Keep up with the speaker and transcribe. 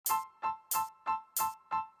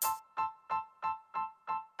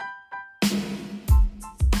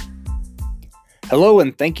Hello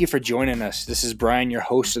and thank you for joining us. This is Brian, your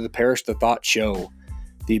host of the Perish the Thought Show.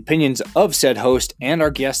 The opinions of said host and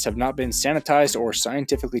our guests have not been sanitized or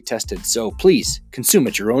scientifically tested, so please consume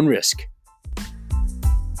at your own risk.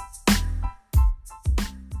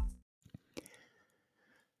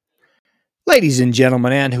 Ladies and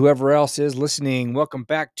gentlemen, and whoever else is listening, welcome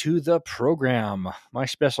back to the program. My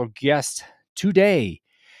special guest today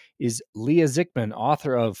is Leah Zickman,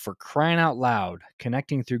 author of For Crying Out Loud,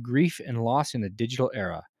 Connecting Through Grief and Loss in a Digital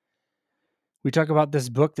Era. We talk about this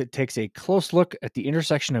book that takes a close look at the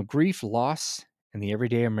intersection of grief, loss, and the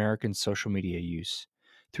everyday American social media use.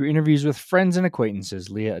 Through interviews with friends and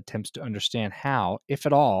acquaintances, Leah attempts to understand how, if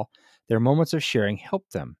at all, their moments of sharing help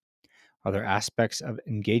them. Are there aspects of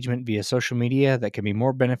engagement via social media that can be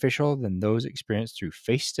more beneficial than those experienced through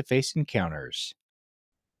face-to-face encounters?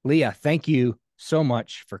 Leah, thank you so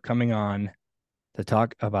much for coming on to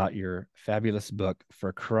talk about your fabulous book,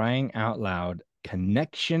 For Crying Out Loud,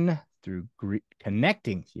 Connecting Through Grief and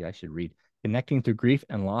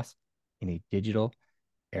Loss in a Digital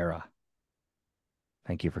Era.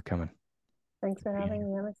 Thank you for coming. Thanks for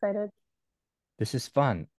having me. I'm excited. This is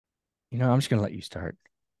fun. I'm just going to let you start.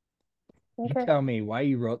 Okay. You tell me why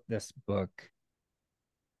you wrote this book,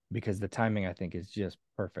 because the timing, I think, is just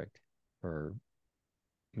perfect for,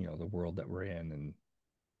 the world that we're in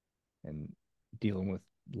and dealing with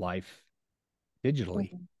life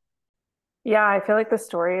digitally. Yeah, I feel like the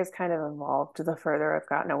story has kind of evolved the further I've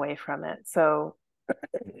gotten away from it. So,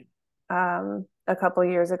 a couple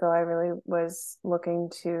years ago, I really was looking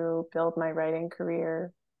to build my writing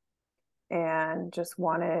career and just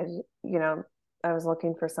wanted, I was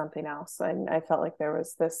looking for something else. And I felt like there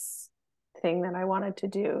was this thing that I wanted to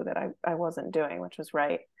do that I wasn't doing, which was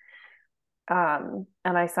write.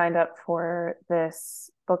 And I signed up for this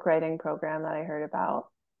book writing program that I heard about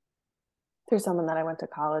through someone that I went to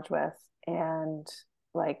college with. And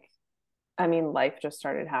life just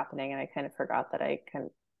started happening, and I kind of forgot that I can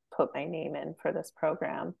put my name in for this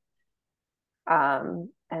program. And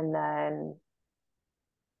then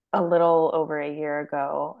a little over a year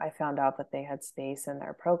ago, I found out that they had space in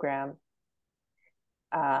their program.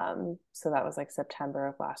 So that was like September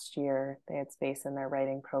of last year. They had space in their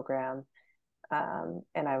writing program.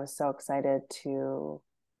 And I was so excited to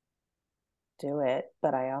do it,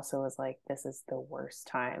 but I also was like, this is the worst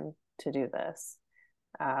time to do this.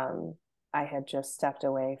 I had just stepped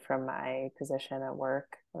away from my position at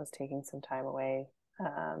work. I was taking some time away,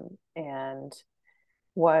 and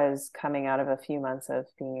was coming out of a few months of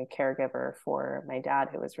being a caregiver for my dad,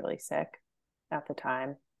 who was really sick at the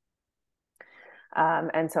time.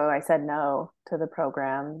 And so I said no to the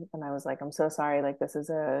program, and I was like, I'm so sorry. Like, this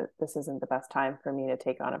isn't the best time for me to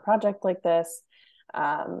take on a project like this.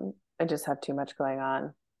 I just have too much going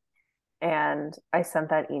on. And I sent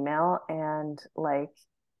that email and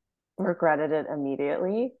regretted it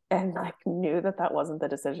immediately, and knew that wasn't the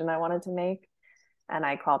decision I wanted to make. And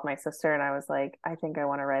I called my sister and I was like, I think I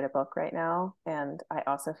want to write a book right now. And I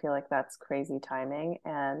also feel like that's crazy timing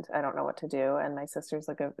and I don't know what to do. And my sister's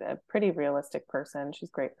like a pretty realistic person. She's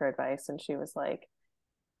great for advice. And she was like,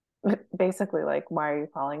 basically like, why are you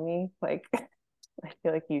calling me? Like, I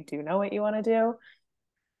feel like you do know what you want to do.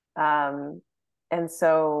 And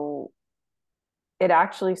so it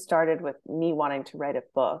actually started with me wanting to write a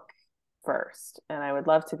book first, and I would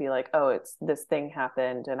love to be like, oh, it's this thing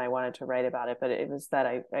happened and I wanted to write about it, but it was that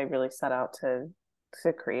I really set out to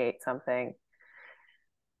create something.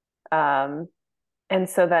 And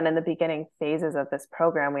so then in the beginning phases of this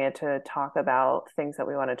program, we had to talk about things that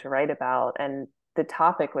we wanted to write about, and the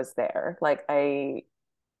topic was there. Like I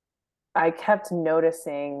kept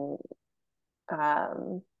noticing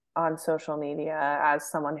on social media,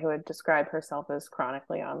 as someone who would describe herself as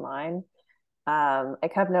chronically online, I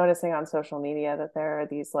kept noticing on social media that there are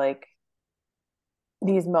these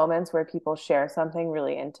moments where people share something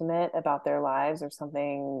really intimate about their lives or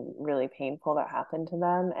something really painful that happened to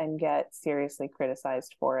them and get seriously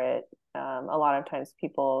criticized for it. A lot of times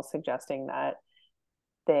people suggesting that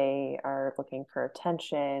they are looking for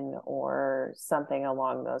attention or something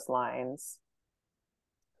along those lines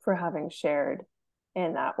for having shared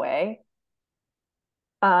in that way.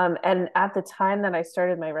 And at the time that I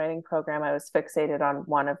started my writing program, I was fixated on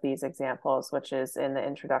one of these examples, which is in the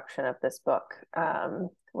introduction of this book,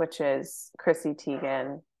 which is Chrissy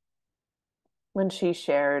Teigen, when she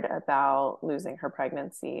shared about losing her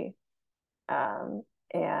pregnancy.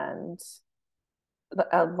 And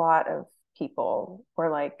a lot of people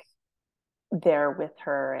were like there with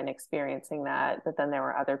her and experiencing that. But then there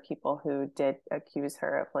were other people who did accuse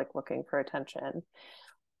her of looking for attention.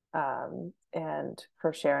 And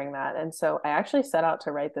for sharing that. And so I actually set out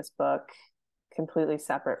to write this book completely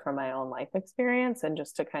separate from my own life experience, and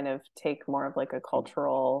just to kind of take more of like a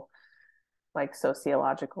cultural, like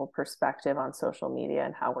sociological perspective on social media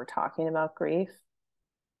and how we're talking about grief.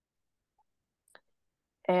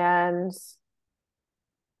 And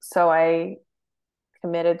so I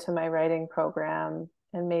committed to my writing program.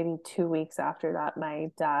 And maybe 2 weeks after that,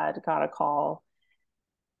 my dad got a call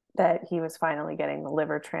that he was finally getting the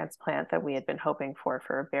liver transplant that we had been hoping for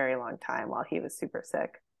a very long time while he was super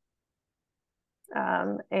sick.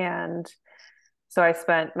 And so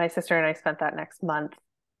my sister and I spent that next month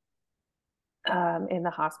in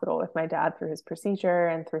the hospital with my dad through his procedure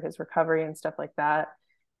and through his recovery and stuff like that.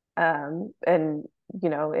 And,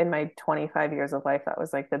 in my 25 years of life, that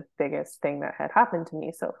was like the biggest thing that had happened to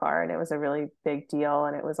me so far. And it was a really big deal.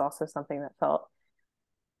 And it was also something that felt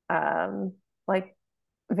like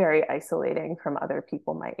very isolating from other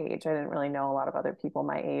people my age. I didn't really know a lot of other people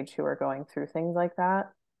my age who were going through things like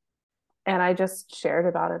that. And I just shared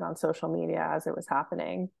about it on social media as it was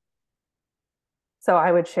happening. So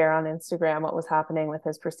I would share on Instagram what was happening with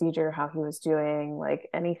his procedure, how he was doing, like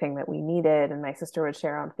anything that we needed. And my sister would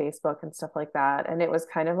share on Facebook and stuff like that. And it was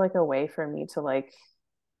kind of like a way for me to like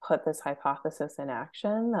put this hypothesis in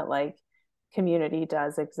action that like community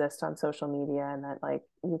does exist on social media and that like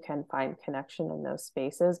you can find connection in those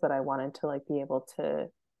spaces. But I wanted to like be able to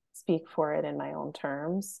speak for it in my own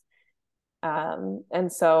terms.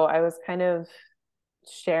 And so I was kind of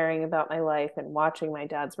sharing about my life and watching my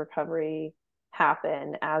dad's recovery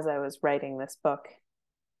happen as I was writing this book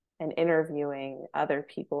and interviewing other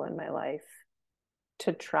people in my life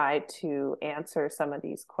to try to answer some of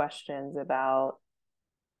these questions about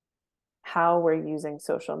how we're using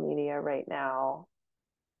social media right now,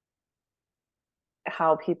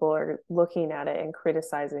 how people are looking at it and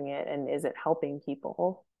criticizing it, and is it helping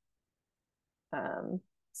people?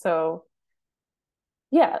 So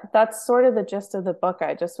yeah, that's sort of the gist of the book.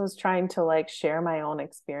 I just was trying to like share my own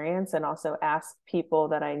experience and also ask people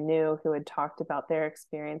that I knew who had talked about their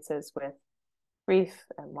experiences with grief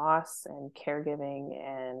and loss and caregiving.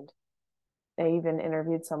 And I even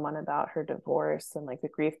interviewed someone about her divorce and like the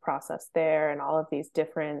grief process there and all of these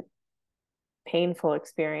different painful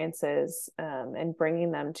experiences, and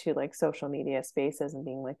bringing them to like social media spaces and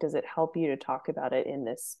being like, does it help you to talk about it in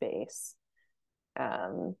this space?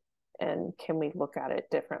 Um, and can we look at it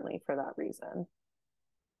differently for that reason?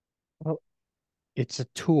 Well, it's a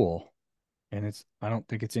tool, and I don't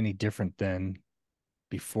think it's any different than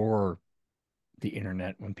before the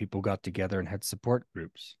internet when people got together and had support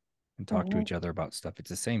groups and talked to Mm-hmm. each other about stuff. It's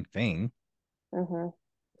the same thing. Mm-hmm.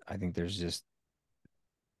 I think there's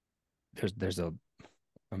a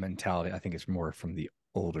mentality. I think it's more from the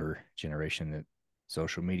older generation that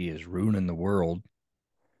social media is ruining the world,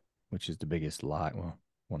 which is the biggest lie. Well,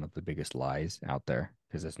 one of the biggest lies out there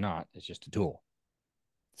because it's not. It's just a tool.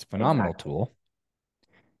 It's a phenomenal Exactly. tool.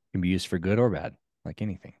 It can be used for good or bad, like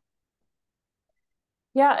anything.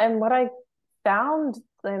 Yeah, and what I found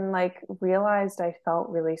and like realized I felt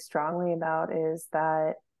really strongly about is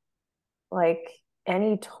that like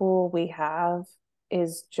any tool we have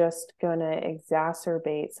is just going to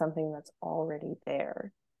exacerbate something that's already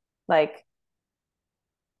there. Like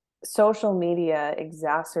social media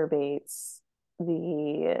exacerbates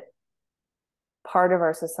the part of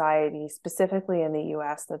our society, specifically in the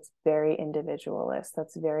US, that's very individualist,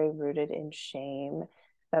 that's very rooted in shame,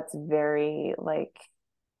 that's very like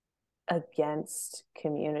against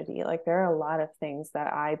community. Like there are a lot of things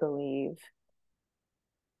that I believe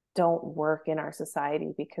don't work in our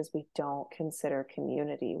society because we don't consider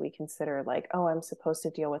community. We consider like, oh, I'm supposed to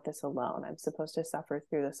deal with this alone. I'm supposed to suffer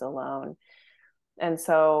through this alone. And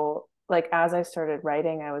so like as I started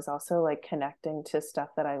writing, I was also like connecting to stuff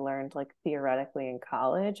that I learned like theoretically in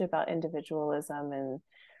college about individualism and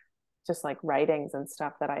just like writings and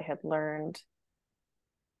stuff that I had learned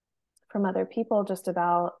from other people just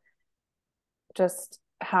about just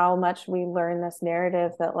how much we learn this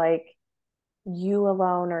narrative that like you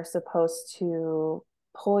alone are supposed to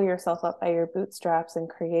pull yourself up by your bootstraps and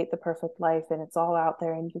create the perfect life and it's all out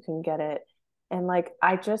there and you can get it. And like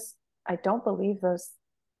I don't believe those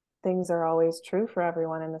things are always true for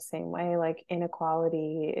everyone in the same way. Like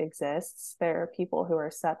inequality exists. There are people who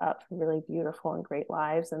are set up for really beautiful and great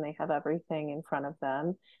lives and they have everything in front of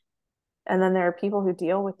them. And then there are people who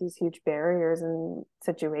deal with these huge barriers and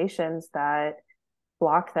situations that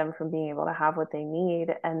block them from being able to have what they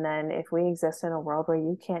need. And then if we exist in a world where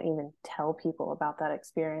you can't even tell people about that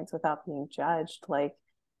experience without being judged, like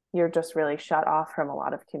you're just really shut off from a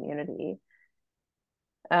lot of community.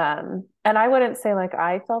 And I wouldn't say like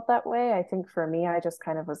I felt that way. I think for me, I just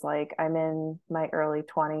kind of was like, I'm in my early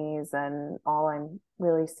 20s and all I'm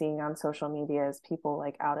really seeing on social media is people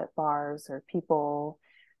like out at bars or people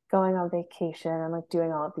going on vacation and like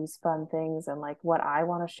doing all of these fun things. And like what I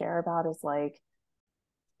want to share about is like,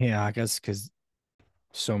 Yeah, I guess because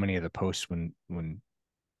so many of the posts when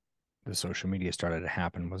the social media started to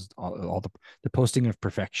happen was all the posting of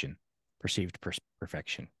perfection, perceived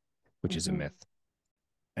perfection, which is a mhm, myth.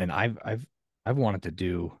 And I've wanted to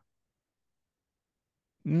do,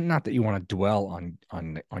 not that you want to dwell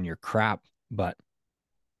on your crap, but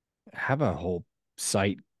have a whole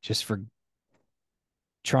site just for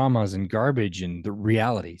traumas and garbage and the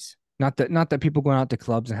realities. Not that people going out to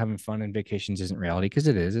clubs and having fun and vacations isn't reality, because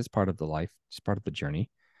it is. It's part of the life. It's part of the journey.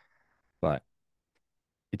 But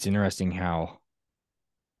it's interesting how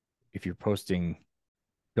if you're posting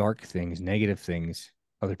dark things, negative things,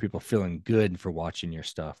 other people feeling good for watching your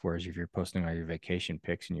stuff. Whereas if you're posting all your vacation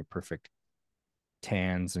pics and your perfect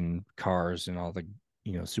tans and cars and all the,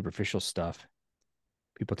 superficial stuff,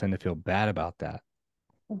 people tend to feel bad about that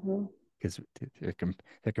mhm, because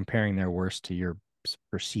they're comparing their worst to your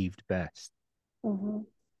perceived best. mhm,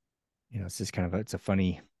 It's just kind of it's a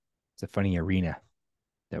funny arena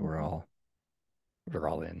that we're mhm. all we're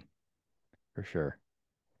all in for sure.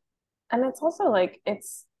 And it's also like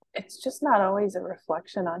it's just not always a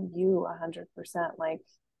reflection on you 100%. Like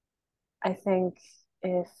I think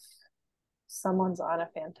if someone's on a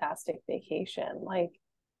fantastic vacation, like,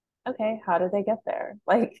 okay, how did they get there?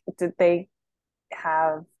 Like, did they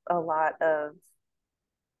have a lot of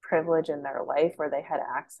privilege in their life where they had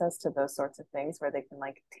access to those sorts of things where they can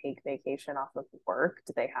like take vacation off of work?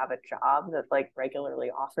 Do they have a job that like regularly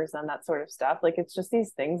offers them that sort of stuff? Like, it's just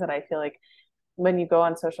these things that I feel like when you go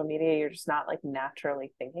on social media, you're just not like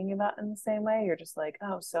naturally thinking about in the same way. You're just like,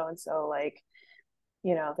 oh, so and so, like,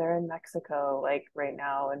 they're in Mexico like right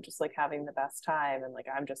now and just like having the best time. And like,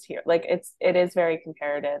 I'm just here. Like, it is very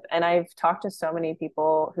comparative. And I've talked to so many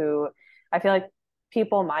people who I feel like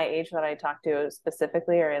people my age that I talk to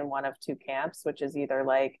specifically are in one of two camps, which is either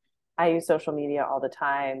like, I use social media all the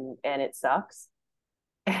time and it sucks,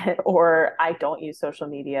 or I don't use social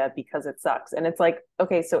media because it sucks. And it's like,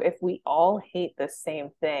 okay, so if we all hate the same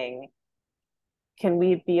thing, can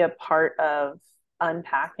we be a part of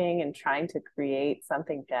unpacking and trying to create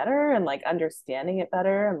something better and like understanding it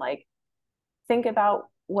better and like think about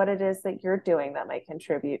what it is that you're doing that might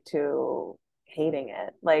contribute to hating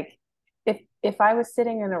it. Like if I was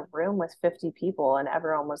sitting in a room with 50 people and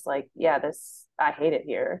everyone was like, yeah, this I hate it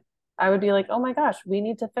here, I would be like, oh my gosh, we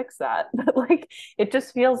need to fix that. But like it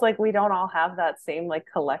just feels like we don't all have that same like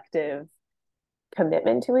collective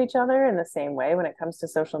commitment to each other in the same way when it comes to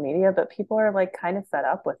social media, but people are like kind of fed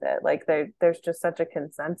up with it. Like there's just such a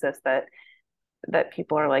consensus that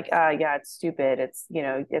people are like, ah, yeah, it's stupid. It's,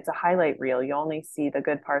 it's a highlight reel. You only see the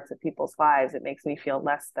good parts of people's lives. It makes me feel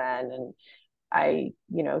less than. And I,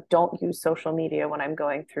 don't use social media when I'm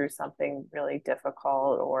going through something really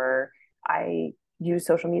difficult, or I use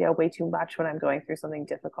social media way too much when I'm going through something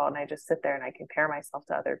difficult. And I just sit there and I compare myself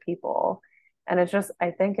to other people. And it's just,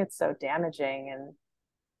 I think it's so damaging. And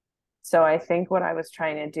so I think what I was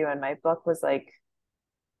trying to do in my book was like,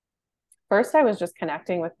 first, I was just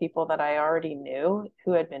connecting with people that I already knew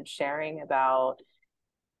who had been sharing about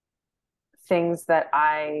things that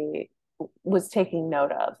I was taking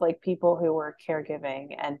note of, like people who were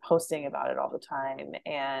caregiving and posting about it all the time,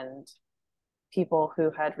 and people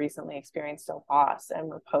who had recently experienced a loss and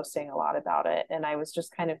were posting a lot about it. And I was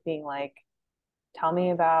just kind of being like, tell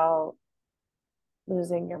me about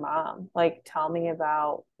losing your mom. Like, tell me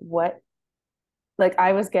about what, like,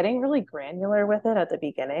 I was getting really granular with it at the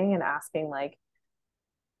beginning and asking, like,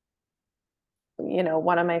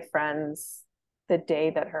 one of my friends, the day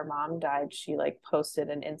that her mom died, she like posted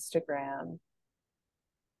an Instagram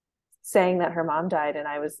saying that her mom died. And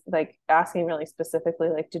I was like asking really specifically,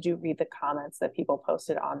 like, did you read the comments that people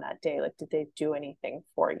posted on that day? Like, did they do anything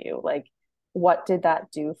for you? Like, what did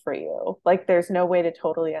that do for you? Like, there's no way to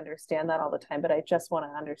totally understand that all the time, but I just want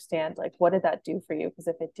to understand, like, what did that do for you? Because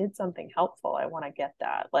if it did something helpful, I want to get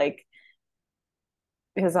that. Like,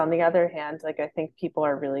 because on the other hand, like I think people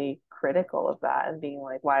are really critical of that and being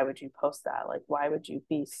like, why would you post that? Like, why would you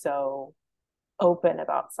be so open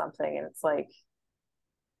about something? And it's like,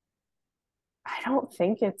 I don't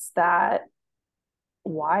think it's that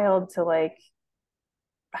wild to like,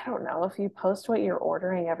 I don't know, if you post what you're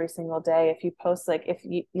ordering every single day, if you post like, if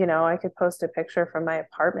I could post a picture from my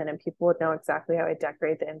apartment and people would know exactly how I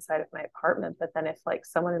decorate the inside of my apartment. But then if like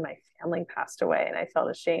someone in my family passed away and I felt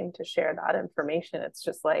ashamed to share that information, it's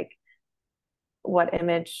just like, what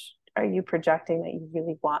image are you projecting that you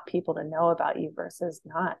really want people to know about you versus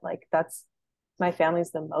not? Like that's my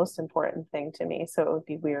family's the most important thing to me. So it would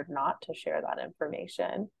be weird not to share that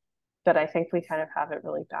information. But I think we kind of have it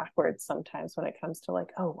really backwards sometimes when it comes to like,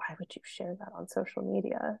 oh, why would you share that on social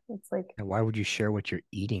media? It's like, And why would you share what you're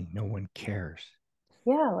eating? No one cares.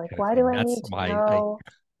 yeah, like Kind of why thing. do I That's need to why know?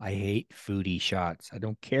 I hate foodie shots. I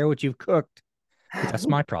don't care what you've cooked, but that's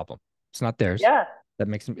my problem. It's not theirs. Yeah, That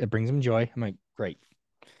makes them, it brings them joy. I'm like, great.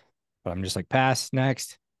 But I'm just like, pass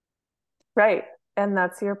next. right. And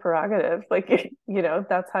that's your prerogative. Like,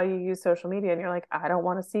 that's how you use social media. And you're like, I don't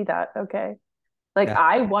want to see that. Okay. Like Yeah.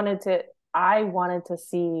 I wanted to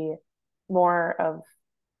see more of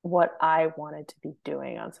what I wanted to be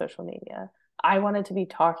doing on social media. I wanted to be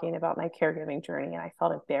talking about my caregiving journey and I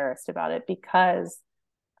felt embarrassed about it because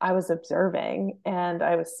I was observing and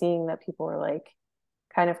I was seeing that people were like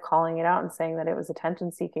kind of calling it out and saying that it was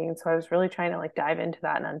attention seeking. So I was really trying to like dive into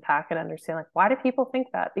that and unpack and understand like why do people think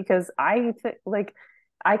that? Because like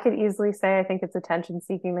I could easily say I think it's attention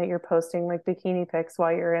seeking that you're posting like bikini pics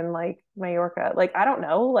while you're in like Mallorca. Like I don't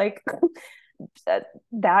know, like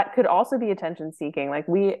that could also be attention seeking. Like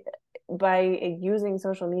we by using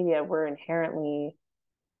social media, we're inherently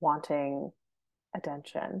wanting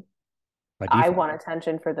attention. By I default. want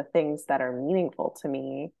attention for the things that are meaningful to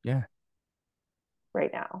me Yeah.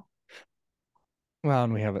 right now. Well,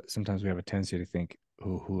 and sometimes we have a tendency to think,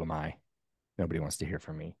 who am I? Nobody wants to hear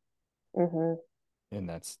from me. Mm-hmm. And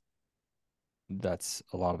that's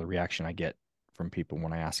a lot of the reaction I get from people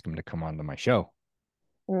when I ask them to come onto my show.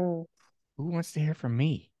 Mm. Who wants to hear from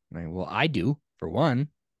me? Like, well, I do for one,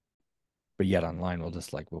 but yet online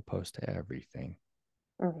we'll post everything,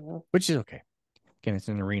 Mm-hmm. which is okay. Again, it's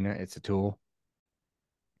an arena, it's a tool.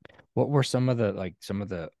 What were some of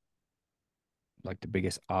the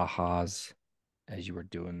biggest ahas as you were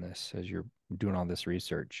doing this, as you're doing all this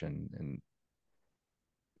research and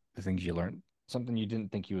the things you learned, something you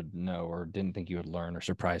didn't think you would know or didn't think you would learn or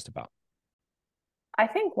surprised about? I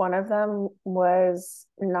think one of them was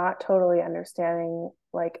not totally understanding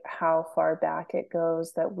like how far back it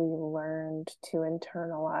goes that we learned to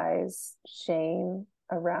internalize shame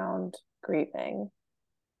around grieving.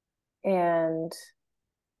 And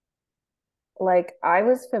like I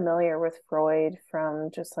was familiar with Freud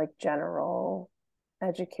from just like general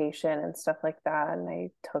education and stuff like that. And I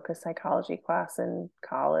took a psychology class in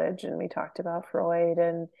college and we talked about Freud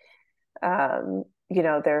and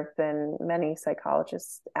there have been many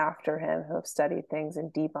psychologists after him who have studied things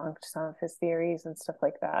and debunked some of his theories and stuff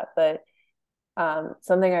like that. But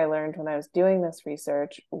something I learned when I was doing this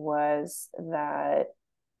research was that,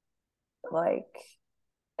 like,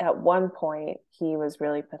 at one point, he was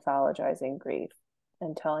really pathologizing grief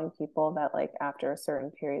and telling people that, like, after a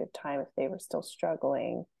certain period of time, if they were still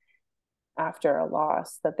struggling after a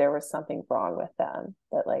loss, that there was something wrong with them,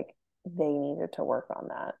 that, like, they needed to work on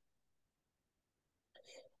that.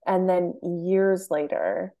 And then years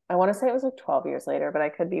later, I want to say it was like 12 years later, but I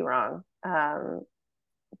could be wrong.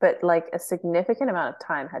 But like a significant amount of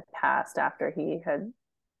time had passed after he had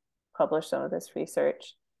published some of this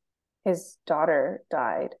research. His daughter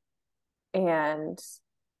died, and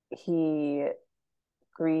he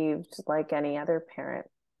grieved like any other parent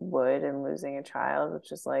would in losing a child,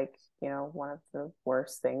 which is like, one of the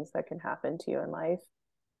worst things that can happen to you in life.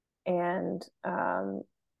 And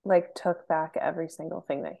like took back every single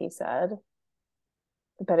thing that he said,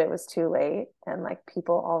 but it was too late. And like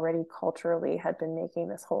people already culturally had been making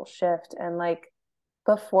this whole shift. And like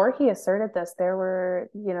before he asserted this, there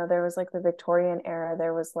was like the Victorian era,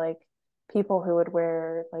 there was like people who would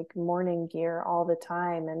wear like mourning gear all the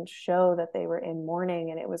time and show that they were in mourning,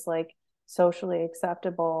 and it was like socially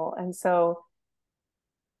acceptable. And so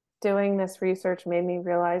doing this research made me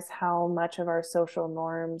realize how much of our social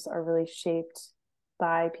norms are really shaped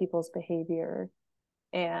by people's behavior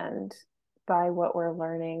and by what we're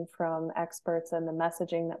learning from experts and the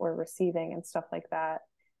messaging that we're receiving and stuff like that.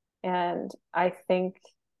 And I think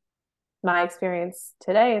my experience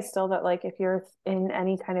today is still that, like, if you're in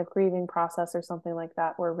any kind of grieving process or something like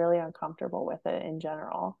that, we're really uncomfortable with it in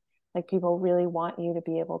general. Like, people really want you to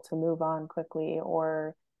be able to move on quickly,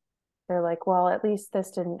 or they're like, well, at least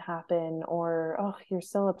this didn't happen, or oh, you're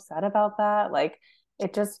still upset about that. Like,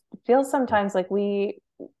 it just feels sometimes like we,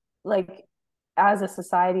 like, as a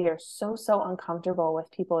society, are so uncomfortable with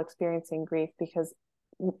people experiencing grief because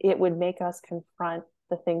it would make us confront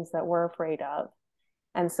the things that we're afraid of.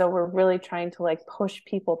 And so we're really trying to like push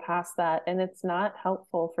people past that, and it's not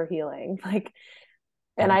helpful for healing. Like,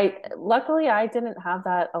 and Yeah. luckily I didn't have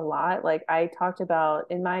that a lot. Like, I talked about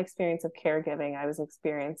in my experience of caregiving, I was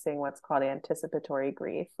experiencing what's called anticipatory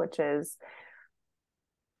grief, which is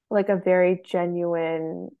like a very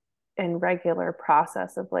genuine and regular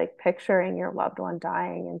process of like picturing your loved one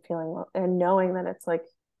dying and feeling and knowing that it's like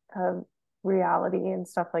a reality and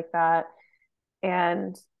stuff like that.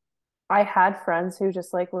 And I had friends who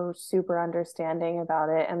just like were super understanding about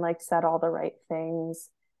it and like said all the right things.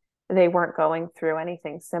 They weren't going through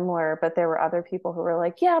anything similar, but there were other people who were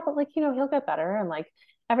like, yeah, but like, he'll get better and like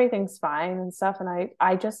everything's fine and stuff. And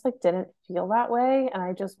I just like didn't feel that way. And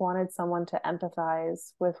I just wanted someone to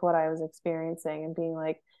empathize with what I was experiencing and being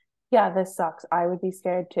like, yeah, this sucks. I would be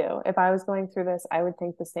scared too. If I was going through this, I would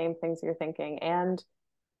think the same things you're thinking. And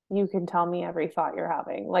you can tell me every thought you're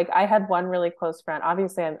having. Like I had one really close friend.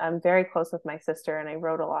 Obviously, I'm very close with my sister, and I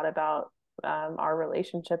wrote a lot about our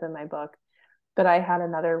relationship in my book. But I had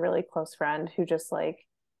another really close friend who just like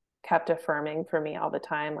kept affirming for me all the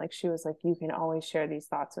time. Like she was like, you can always share these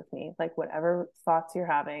thoughts with me. Like whatever thoughts you're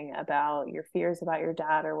having about your fears about your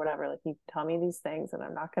dad or whatever, like you tell me these things and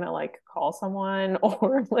I'm not gonna like call someone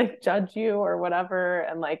or like judge you or whatever.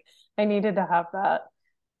 And like I needed to have that.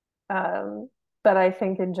 Um, but I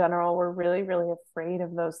think in general, we're really, really afraid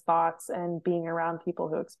of those thoughts and being around people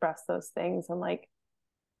who express those things. And like,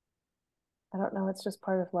 I don't know, it's just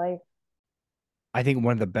part of life. I think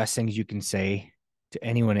one of the best things you can say to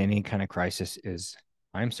anyone in any kind of crisis is,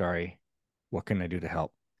 I'm sorry. What can I do to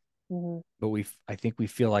help? Mm-hmm. But I think we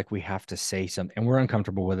feel like we have to say something and we're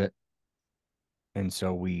uncomfortable with it. And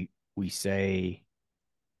so we say,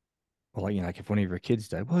 well, like if one of your kids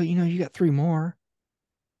died, well, you got three more.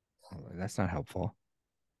 Well, that's not helpful.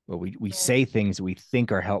 But we say things that we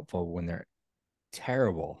think are helpful when they're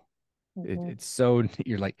terrible. Mm-hmm. It's so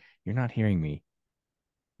you're like, you're not hearing me.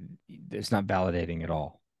 It's not validating at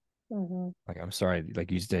all. Mm-hmm. Like, I'm sorry,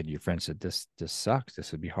 like you said, your friend said this sucks.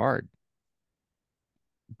 This would be hard.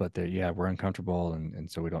 But yeah, we're uncomfortable and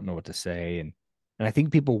so we don't know what to say. And I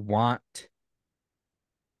think people I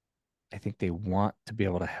think they want to be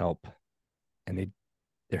able to help and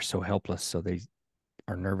they're so helpless. So they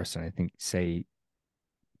are nervous and I think say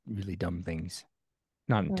really dumb things,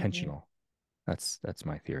 not Mm-hmm. intentional. That's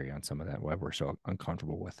my theory on some of that, why we're so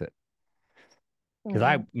uncomfortable with it. Because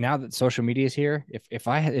Mm-hmm. now that social media is here, if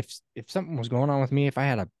I had if something was going on with me, if I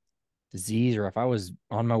had a disease or if I was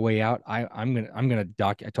on my way out, I'm gonna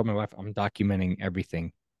I told my wife I'm documenting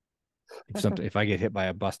everything. If I get hit by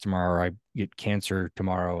a bus tomorrow or I get cancer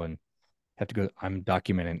tomorrow and have to go, I'm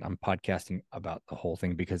documenting, I'm podcasting about the whole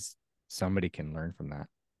thing because somebody can learn from that.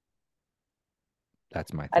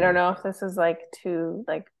 That's my I don't theory. know if this is like too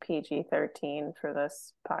like PG-13 for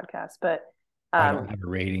this podcast, but I don't um have a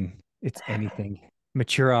rating. It's anything.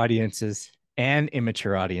 Mature audiences and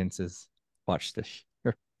immature audiences watch this.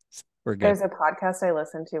 We're good. there's a podcast I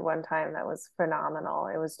listened to one time that was phenomenal.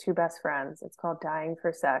 It was two best friends. It's called Dying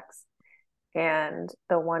for Sex. And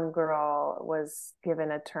the one girl was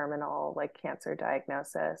given a terminal like cancer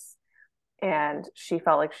diagnosis and she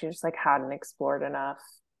felt like she just like hadn't explored enough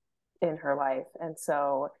in her life. And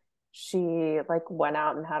so she like went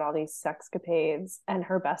out and had all these sexcapades and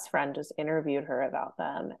her best friend just interviewed her about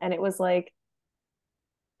them. And it was like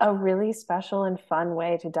a really special and fun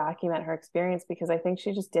way to document her experience because I think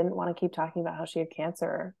she just didn't want to keep talking about how she had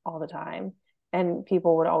cancer all the time. And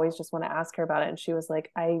people would always just want to ask her about it. And she was like,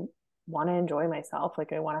 I want to enjoy myself.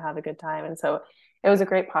 Like I want to have a good time. And so it was a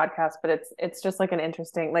great podcast, but it's just like an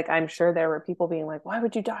interesting, like I'm sure there were people being like, why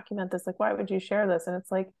would you document this? Like, why would you share this? And it's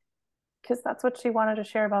like, because that's what she wanted to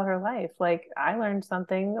share about her life. Like I learned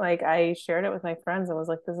something, like I shared it with my friends and was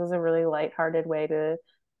like, this is a really lighthearted way to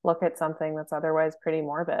look at something that's otherwise pretty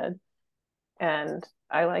morbid. And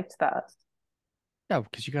I liked that. Yeah,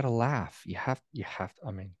 because you got to laugh. You have. I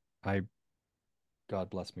mean, I God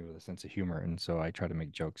bless me with a sense of humor, and so I try to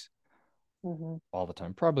make jokes Mm-hmm. all the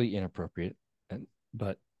time. Probably inappropriate, and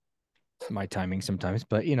but my timing sometimes.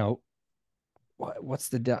 But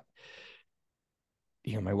what's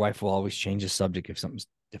my wife will always change the subject if something's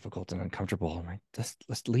difficult and uncomfortable. I'm like, just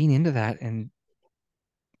let's lean into that. And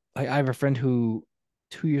I have a friend who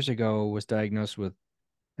 2 years ago was diagnosed with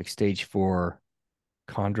like stage 4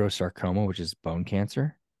 chondrosarcoma, which is bone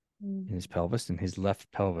cancer in his pelvis, and his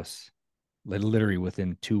left pelvis, literally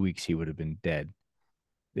within 2 weeks, he would have been dead.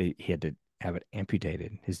 He had to have it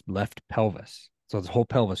amputated, his left pelvis. So his whole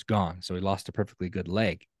pelvis gone. So he lost a perfectly good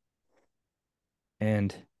leg.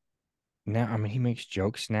 And now, I mean, he makes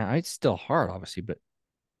jokes now. It's still hard, obviously, but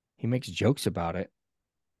he makes jokes about it.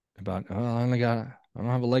 About, oh, I don't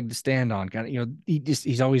have a leg to stand on. Got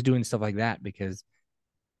he's always doing stuff like that because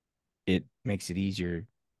it makes it easier.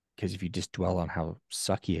 Because if you just dwell on how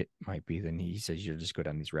sucky it might be, then he says you'll just go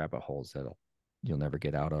down these rabbit holes you'll never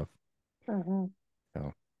get out of. Mm-hmm.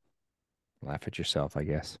 So laugh at yourself, I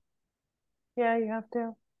guess. Yeah, you have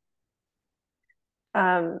to.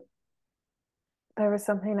 Um, there was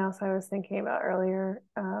something else I was thinking about earlier.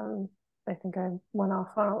 I think I went off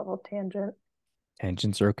on a little tangent.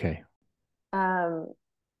 Tangents are okay. Um,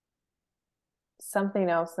 Something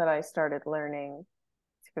else that I started learning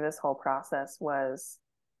through this whole process was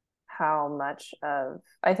how much of,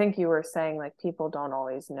 I think you were saying like people don't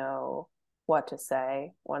always know what to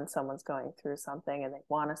say when someone's going through something and they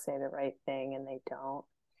want to say the right thing and they don't.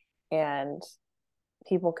 And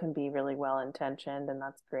people can be really well intentioned and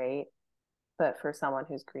that's great. But for someone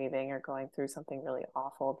who's grieving or going through something really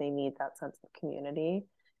awful, they need that sense of community.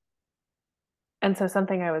 And so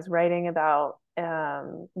something I was writing about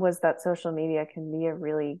was that social media can be a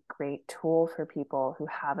really great tool for people who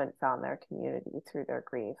haven't found their community through their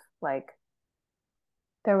grief. Like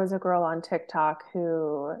there was a girl on TikTok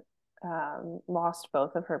who lost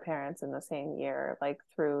both of her parents in the same year, like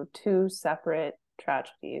through two separate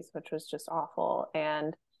tragedies, which was just awful.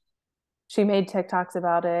 And she made TikToks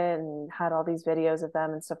about it and had all these videos of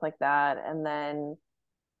them and stuff like that. And then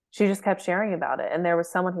she just kept sharing about it. And there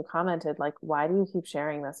was someone who commented, like, why do you keep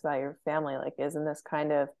sharing this about your family? Like, isn't this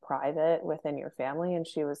kind of private within your family? And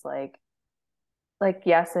she was like,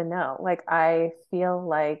 yes and no. Like, I feel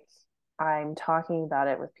like I'm talking about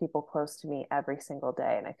it with people close to me every single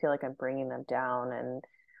day. And I feel like I'm bringing them down. And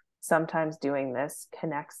sometimes doing this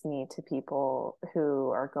connects me to people who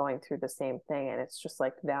are going through the same thing. And it's just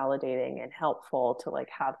like validating and helpful to like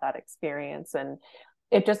have that experience. And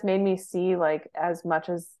it just made me see like as much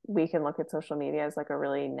as we can look at social media as like a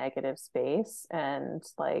really negative space and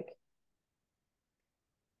like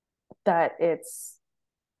that it's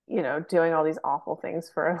doing all these awful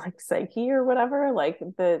things for like psyche or whatever, like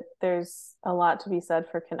there's a lot to be said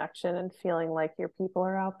for connection and feeling like your people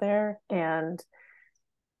are out there. And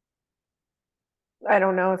I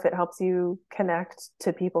don't know if it helps you connect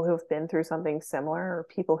to people who've been through something similar or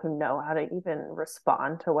people who know how to even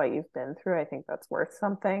respond to what you've been through. I think that's worth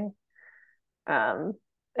something. um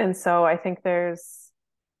and so I think it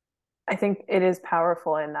is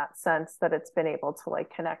powerful in that sense that it's been able to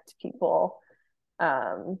like connect people.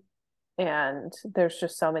 um and there's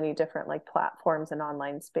just so many different like platforms and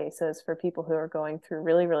online spaces for people who are going through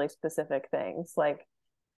really really specific things. Like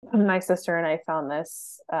my sister and I found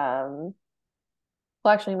this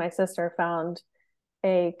well actually my sister found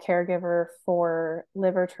a caregiver for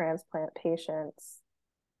liver transplant patients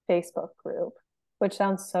Facebook group, which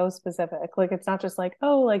sounds so specific. Like it's not just like,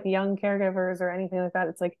 oh, like young caregivers or anything like that.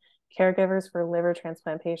 It's like caregivers for liver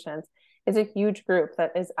transplant patients. It's a huge group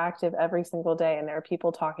that is active every single day. And there are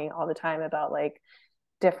people talking all the time about like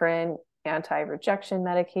different anti-rejection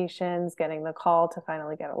medications, getting the call to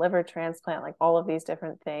finally get a liver transplant, like all of these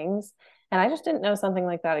different things. And I just didn't know something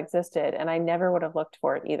like that existed. And I never would have looked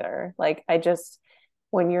for it either. Like I just,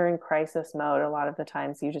 when you're in crisis mode, a lot of the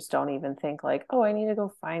times you just don't even think like, oh, I need to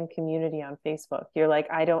go find community on Facebook. You're like,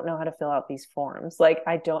 I don't know how to fill out these forms. Like,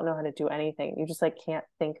 I don't know how to do anything. You just like can't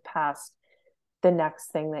think past the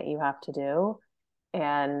next thing that you have to do.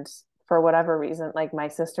 And for whatever reason, like my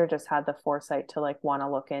sister just had the foresight to like want to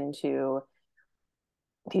look into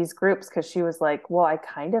these groups because she was like, well, I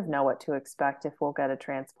kind of know what to expect if we'll get a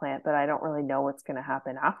transplant, but I don't really know what's going to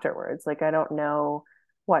happen afterwards. Like, I don't know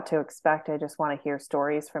what to expect. I just want to hear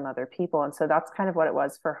stories from other people. And so that's kind of what it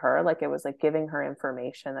was for her. Like, it was like giving her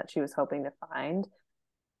information that she was hoping to find.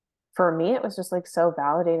 For me, it was just like so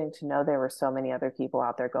validating to know there were so many other people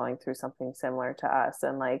out there going through something similar to us.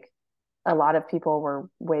 And like, a lot of people were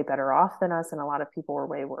way better off than us and a lot of people were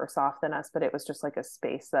way worse off than us, but it was just like a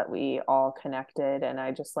space that we all connected. And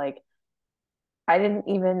I just like, I didn't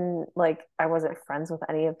even like, I wasn't friends with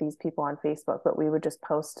any of these people on Facebook, but we would just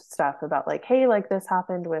post stuff about like, hey, like this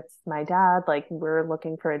happened with my dad, like we're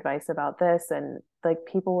looking for advice about this. And like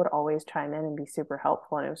people would always chime in and be super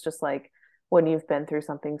helpful. And it was just like when you've been through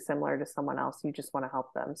something similar to someone else, you just want to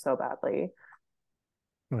help them so badly.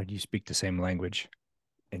 When you speak the same language,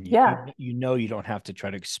 and Yeah. you don't have to try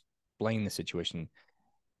to explain the situation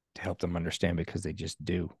to help them understand because they just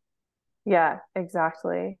do. Yeah,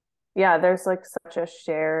 exactly. Yeah, there's like such a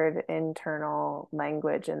shared internal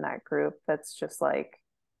language in that group that's just like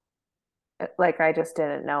I just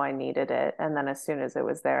didn't know I needed it. And then as soon as it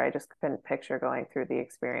was there, I just couldn't picture going through the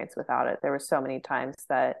experience without it. There were so many times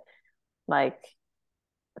that like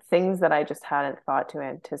things that I just hadn't thought to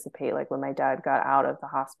anticipate, like when my dad got out of the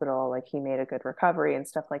hospital, like he made a good recovery and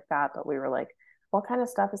stuff like that. But we were like, what kind of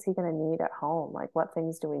stuff is he going to need at home? Like, what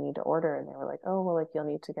things do we need to order? And they were like, oh, well, like you'll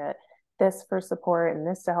need to get this for support and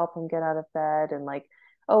this to help him get out of bed. And like,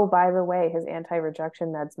 oh, by the way, his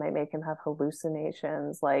anti-rejection meds might make him have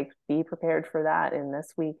hallucinations. Like, be prepared for that in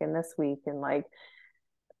this week and this week. And like,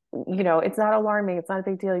 it's not alarming. It's not a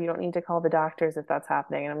big deal. You don't need to call the doctors if that's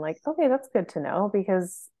happening. And I'm like, okay, that's good to know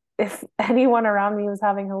because if anyone around me was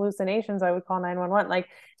having hallucinations, I would call 911. Like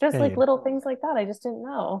just Yeah, like little things like that. I just didn't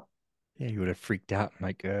know. yeah, you would have freaked out.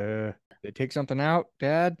 Like, they take something out,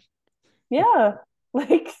 Dad. Yeah.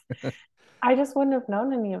 Like I just wouldn't have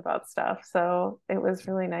known any of that stuff. So it was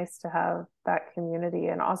really nice to have that community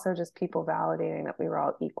and also just people validating that we were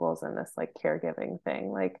all equals in this like caregiving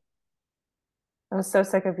thing. Like I was so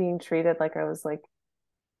sick of being treated like I was like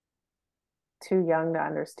too young to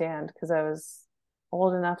understand because I was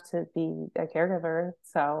old enough to be a caregiver.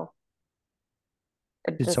 So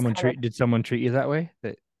it just kind of, Did someone treat you that way?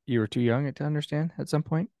 That you were too young to understand at some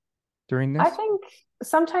point during I this? think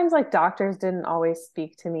sometimes like doctors didn't always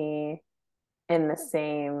speak to me in the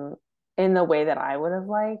same, in the way that I would have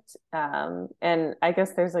liked. And I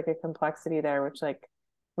guess there's like a complexity there, which like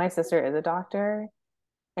my sister is a doctor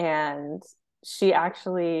and she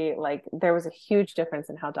actually like there was a huge difference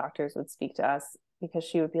in how doctors would speak to us because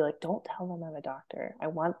she would be like, don't tell them I'm a doctor.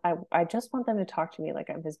 I just want them to talk to me like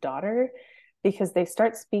I'm his daughter because they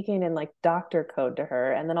start speaking in like doctor code to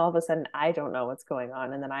her and then all of a sudden I don't know what's going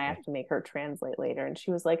on and then I have Right. to make her translate later and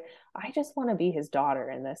she was like, I just want to be his daughter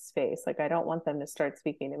in this space, like I don't want them to start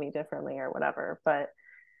speaking to me differently or whatever. But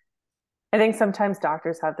I think sometimes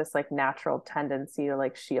doctors have this like natural tendency to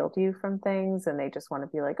like shield you from things and they just want to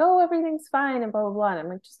be like, oh, everything's fine and blah, blah, blah. And I'm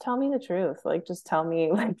like, just tell me the truth. Like, just tell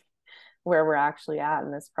me like where we're actually at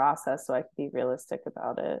in this process so I can be realistic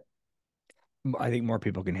about it. I think more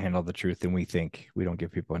people can handle the truth than we think. We don't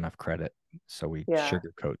give people enough credit. So we Yeah.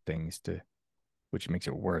 sugarcoat things which makes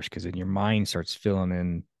it worse because then your mind starts filling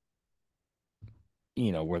in,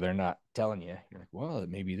 where they're not telling you. You're like, well, it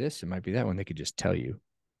may be this, it might be that when they could just tell you.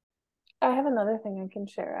 I have another thing I can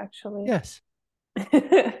share actually. Yes,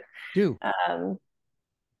 do. um,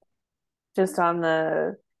 just on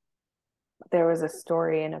there was a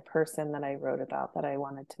story in a person that I wrote about that I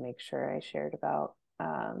wanted to make sure I shared about.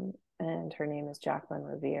 And her name is Jacqueline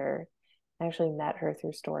Revere. I actually met her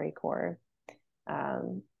through StoryCorps.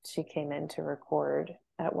 She came in to record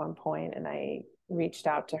at one point, and I reached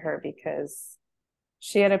out to her because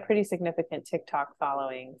she had a pretty significant TikTok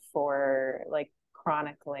following for like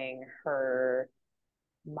chronicling her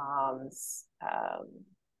mom's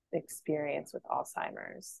experience with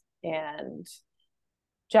Alzheimer's. And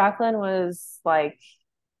Jacqueline was like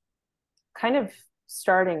kind of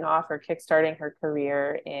starting off or kickstarting her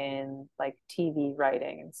career in like TV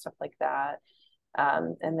writing and stuff like that.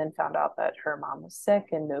 And then found out that her mom was sick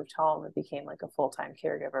and moved home and became like a full-time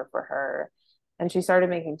caregiver for her. And she started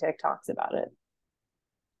making TikToks about it.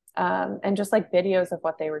 And just like videos of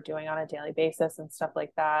what they were doing on a daily basis and stuff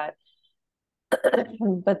like that.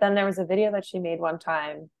 But then there was a video that she made one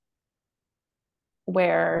time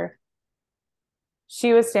where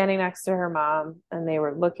she was standing next to her mom and they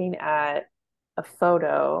were looking at a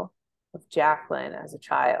photo of Jacqueline as a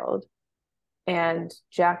child. And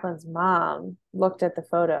Jacqueline's mom looked at the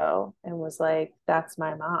photo and was like, that's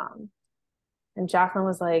my mom. And Jacqueline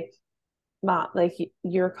was like, Mom, like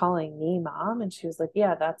you're calling me mom? And she was like,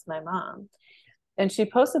 yeah, that's my mom. And she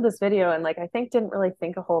posted this video and like I think didn't really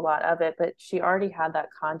think a whole lot of it, but she already had that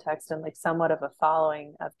context and like somewhat of a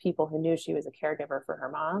following of people who knew she was a caregiver for her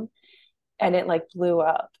mom. And it like blew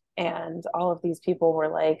up. And all of these people were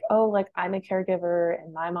like, oh, like I'm a caregiver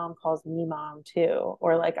and my mom calls me mom too.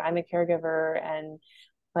 Or like I'm a caregiver and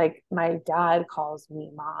like my dad calls me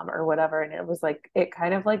mom or whatever. And it was like, it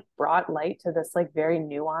kind of like brought light to this like very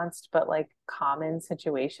nuanced, but like common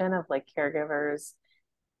situation of like caregivers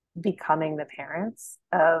becoming the parents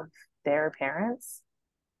of their parents.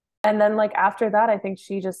 And then like after that, I think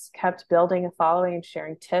she just kept building a following and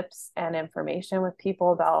sharing tips and information with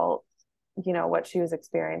people about, what she was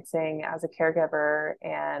experiencing as a caregiver.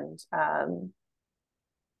 And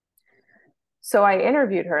so I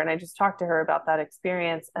interviewed her and I just talked to her about that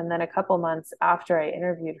experience. And then a couple months after I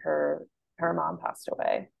interviewed her, her mom passed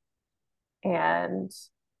away. And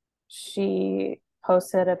she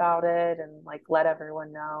posted about it and like let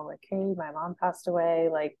everyone know, like, hey, my mom passed away.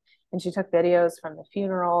 Like, and she took videos from the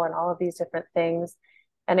funeral and all of these different things.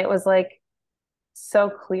 And it was like so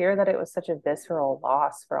clear that it was such a visceral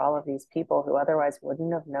loss for all of these people who otherwise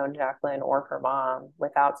wouldn't have known Jacqueline or her mom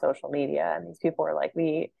without social media. And these people were like,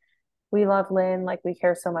 we love Lynn, like we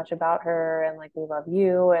care so much about her and like we love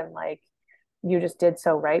you and like you just did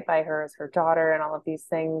so right by her as her daughter and all of these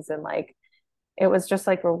things. And like it was just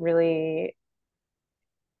like a really,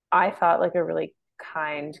 I thought like a really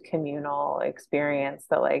kind communal experience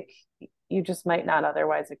that like you just might not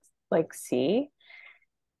otherwise like see.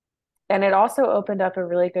 And it also opened up a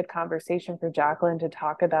really good conversation for Jacqueline to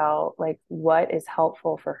talk about like what is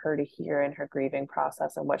helpful for her to hear in her grieving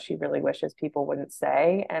process and what she really wishes people wouldn't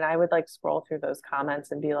say. And I would like scroll through those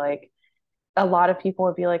comments and be like, a lot of people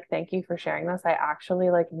would be like, thank you for sharing this. I actually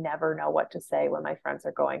like never know what to say when my friends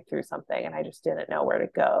are going through something and I just didn't know where to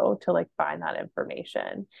go to like find that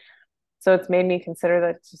information. So it's made me consider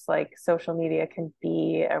that just like social media can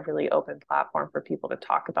be a really open platform for people to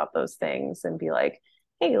talk about those things and be like,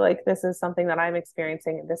 hey, like this is something that I'm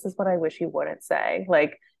experiencing and this is what I wish you wouldn't say.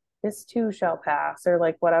 Like this too shall pass, or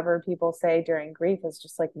like whatever people say during grief is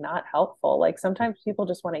just like not helpful. Like sometimes people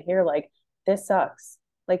just want to hear like this sucks.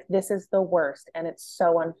 Like this is the worst and it's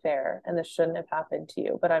so unfair and this shouldn't have happened to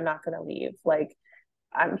you, but I'm not going to leave. Like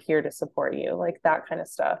I'm here to support you. Like that kind of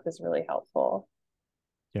stuff is really helpful.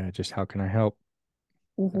 Yeah, just how can I help?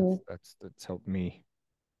 Mm-hmm. That's helped me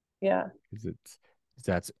Yeah. because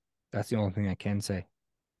that's that's the only thing I can say.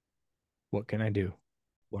 What can I do?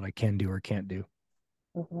 What I can do or can't do.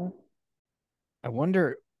 Mm-hmm. I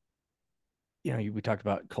wonder, we talked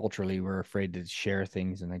about culturally we're afraid to share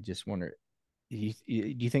things, and I just wonder, do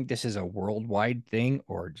you think this is a worldwide thing,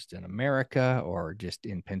 or just in America, or just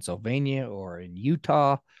in Pennsylvania, or in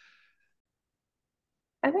Utah?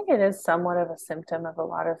 I think it is somewhat of a symptom of a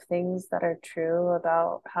lot of things that are true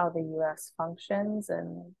about how the US functions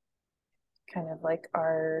and kind of like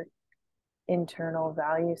our internal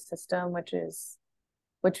value system,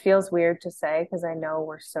 which feels weird to say because I know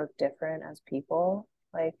we're so different as people.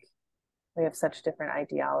 Like we have such different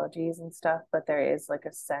ideologies and stuff, but there is like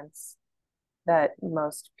a sense that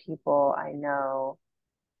most people I know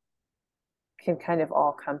can kind of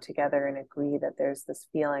all come together and agree that there's this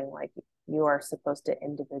feeling like you are supposed to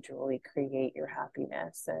individually create your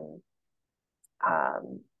happiness. And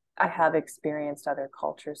I have experienced other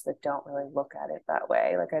cultures that don't really look at it that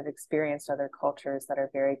way. Like I've experienced other cultures that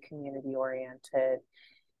are very community oriented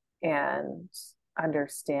and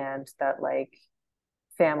understand that like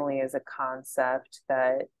family is a concept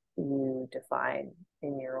that you define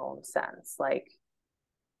in your own sense. Like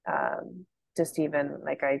just even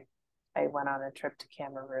like I went on a trip to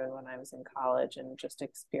Cameroon when I was in college and just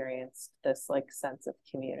experienced this like sense of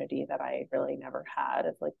community that I really never had,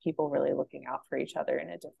 of like people really looking out for each other in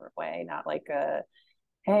a different way, not like a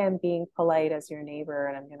hey, I'm being polite as your neighbor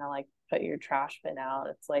and I'm gonna like put your trash bin out.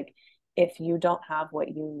 It's like if you don't have what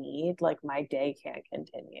you need, like my day can't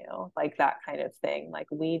continue, like that kind of thing. Like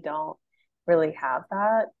we don't really have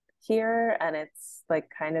that here, and it's like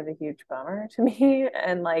kind of a huge bummer to me.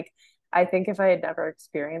 And like I think if I had never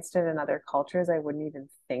experienced it in other cultures, I wouldn't even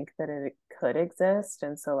think that it could exist.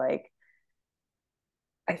 And so like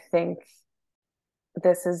I think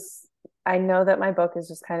this is I know that my book is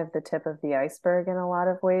just kind of the tip of the iceberg in a lot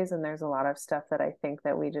of ways, and there's a lot of stuff that I think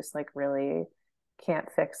that we just like really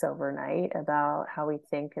can't fix overnight about how we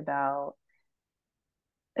think about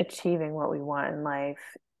achieving what we want in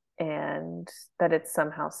life, and that it's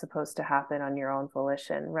somehow supposed to happen on your own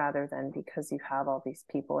volition rather than because you have all these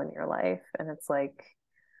people in your life. And it's like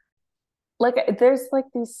there's like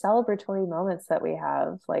these celebratory moments that we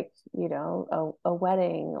have, like a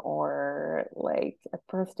wedding or like a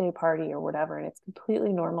birthday party or whatever, and it's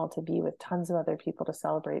completely normal to be with tons of other people to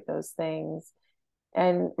celebrate those things.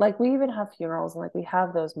 And like we even have funerals and like we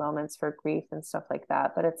have those moments for grief and stuff like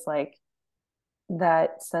that, but it's like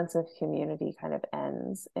that sense of community kind of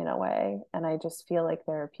ends in a way, and I just feel like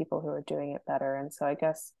there are people who are doing it better. And so I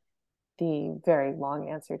guess the very long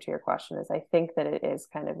answer to your question is I think that it is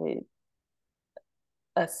kind of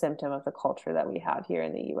a symptom of the culture that we have here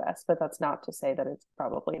in the US, but that's not to say that it's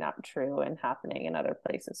probably not true and happening in other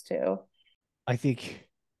places too. I think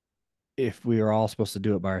if we were all supposed to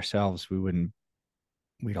do it by ourselves, we wouldn't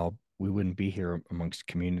be here amongst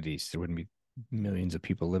communities. There wouldn't be millions of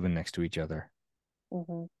people living next to each other.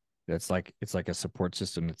 Mm-hmm. It's like a support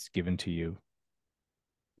system that's given to you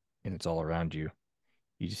and it's all around you.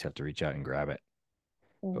 You just have to reach out and grab it.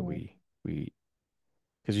 But Mm-hmm. we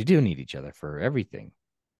because we do need each other for everything.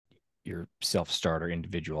 Your self-starter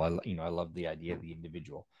individual. I love the idea of the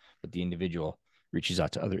individual, but the individual reaches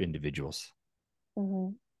out to other individuals.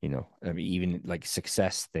 Mm-hmm. I mean, even like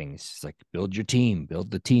success things, it's like build your team, build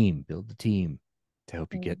the team, build the team to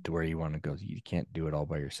help you get to where you want to go. You can't do it all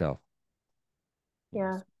by yourself.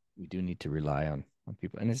 Yeah. So we do need to rely on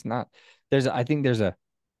people, and it's not. I think there's a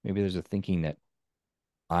thinking that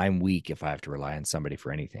I'm weak if I have to rely on somebody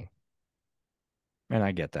for anything, and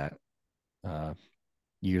I get that. Uh,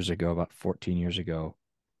 Years ago, about 14 years ago,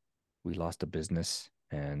 we lost a business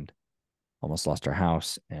and almost lost our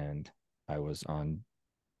house, and I was on.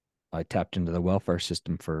 I tapped into the welfare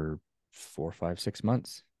system for 4, 5, 6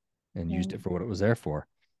 months and used Mm-hmm. it for what it was there for.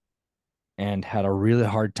 and had a really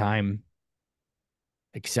hard time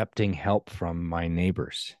accepting help from my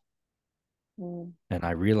neighbors. Mm. And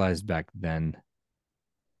I realized back then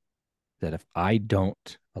that if I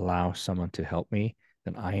don't allow someone to help me,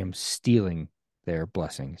 then I am stealing their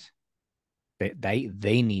blessings.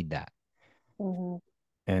 They need that. Hmm.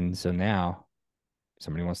 And so now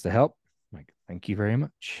somebody wants to help, I'm like, thank you very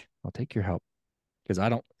much. I'll take your help. Because I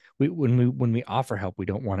don't when we offer help, we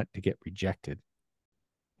don't want it to get rejected.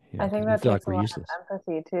 I think Because we that feel takes like a we're lot useless. of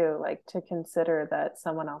empathy too, like to consider that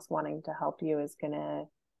someone else wanting to help you is gonna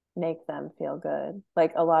make them feel good.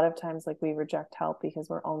 Like a lot of times, like we reject help because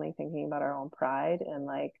we're only thinking about our own pride and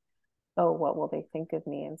like, oh, what will they think of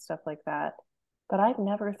me and stuff like that. But I've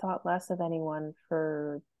never thought less of anyone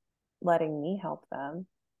for letting me help them.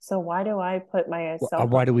 So why do I put myself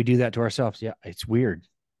Why up? do we do that to ourselves? Yeah, it's weird.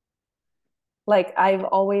 Like I've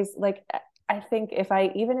always like I think if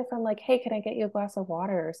I even if I'm like, hey, can I get you a glass of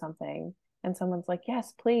water or something? And someone's like,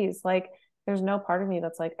 yes, please. Like there's no part of me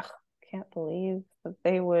that's like, oh, can't believe that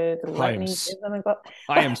they would I let am me give them a glass.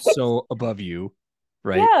 I am so above you,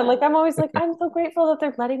 right? Yeah, like I'm always like, I'm so grateful that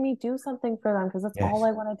they're letting me do something for them because that's all Yes.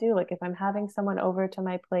 I want to do. Like if I'm having someone over to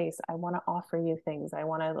my place, I want to offer you things. I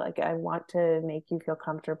want to make you feel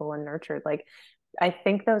comfortable and nurtured. Like I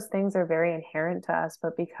think those things are very inherent to us,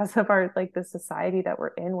 but because of our like the society that we're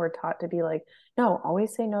in, we're taught to be like, no,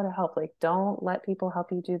 always say no to help. Like don't let people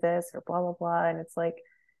help you do this or blah blah blah. And it's like,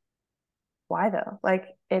 why though? Like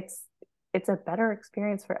it's a better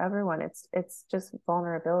experience for everyone. It's just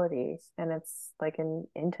vulnerability and it's like an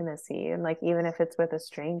intimacy and like even if it's with a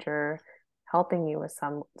stranger helping you with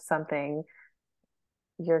something,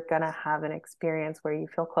 you're gonna have an experience where you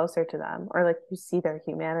feel closer to them or like you see their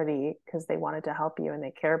humanity because they wanted to help you and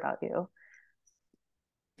they care about you.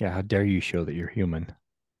 Yeah, how dare you show that you're human?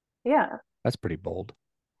 Yeah, That's pretty bold.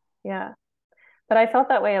 yeah. But I felt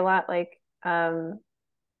that way a lot. Like,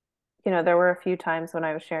 there were a few times when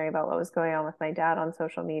I was sharing about what was going on with my dad on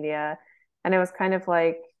social media. And it was kind of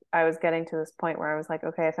like I was getting to this point where I was like,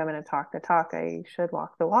 okay, if I'm going to talk the talk, I should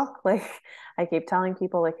walk the walk. Like, I keep telling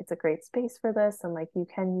people, like, it's a great space for this and like you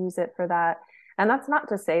can use it for that. And that's not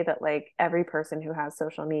to say that like every person who has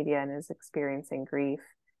social media and is experiencing grief,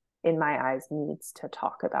 in my eyes, needs to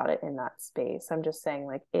talk about it in that space. I'm just saying,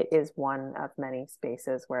 like, it is one of many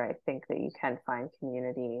spaces where I think that you can find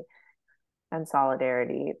community and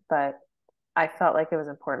solidarity. But I felt like it was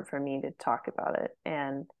important for me to talk about it.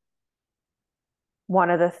 And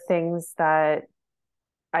one of the things that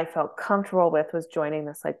I felt comfortable with was joining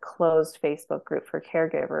this like closed Facebook group for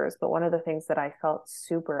caregivers. But one of the things that I felt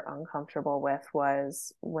super uncomfortable with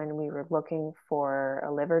was when we were looking for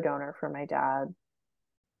a liver donor for my dad,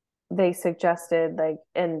 they suggested like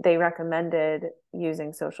and they recommended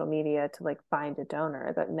using social media to like find a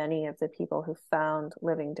donor, that many of the people who found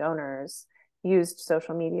living donors used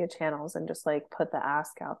social media channels and just like put the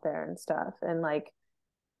ask out there and stuff. And like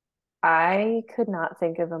I could not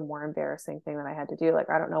think of a more embarrassing thing that I had to do. Like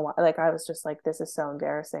I don't know why, like I was just like this is so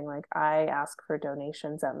embarrassing. Like I ask for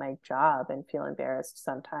donations at my job and feel embarrassed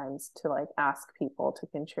sometimes to like ask people to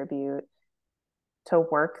contribute to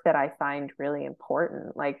work that I find really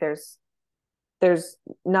important. Like there's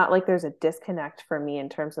not like there's a disconnect for me in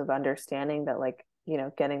terms of understanding that like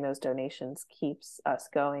getting those donations keeps us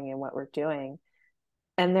going in what we're doing.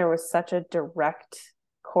 And there was such a direct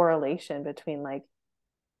correlation between like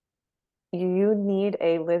you need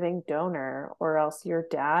a living donor or else your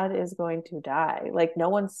dad is going to die. Like no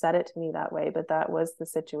one said it to me that way, but that was the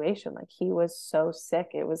situation. Like he was so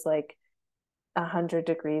sick, it was like 100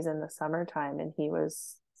 degrees in the summertime and he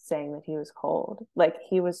was saying that he was cold. Like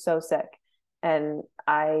he was so sick. And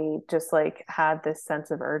I just like had this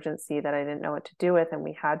sense of urgency that I didn't know what to do with. And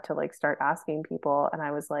we had to like start asking people. And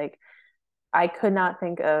I was like, I could not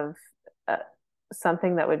think of uh,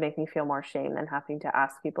 something that would make me feel more shame than having to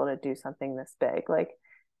ask people to do something this big. Like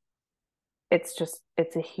it's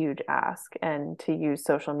a huge ask. And to use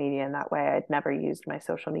social media in that way, I'd never used my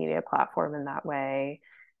social media platform in that way.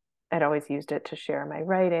 I'd always used it to share my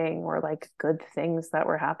writing or like good things that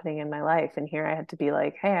were happening in my life. And here I had to be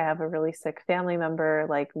like, hey, I have a really sick family member.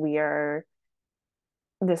 Like,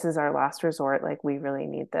 this is our last resort. Like, we really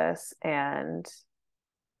need this. And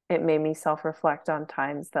it made me self reflect on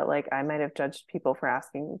times that like I might have judged people for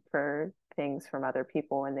asking for things from other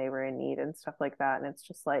people when they were in need and stuff like that. And it's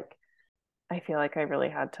just like, I feel like I really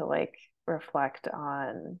had to like reflect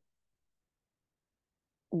on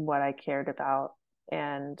what I cared about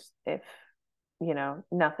and if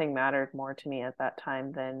nothing mattered more to me at that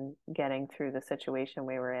time than getting through the situation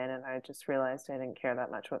we were in. And I just realized I didn't care that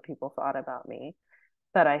much what people thought about me.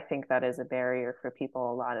 But I think that is a barrier for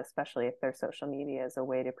people a lot, especially if their social media is a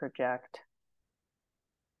way to project.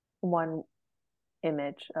 one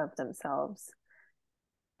image of themselves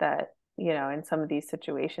that, in some of these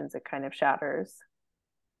situations, it kind of shatters.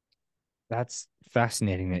 That's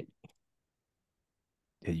fascinating that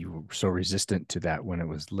you were so resistant to that when it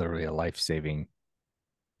was literally a life saving,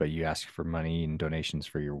 but you asked for money and donations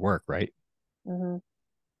for your work, right? Hmm.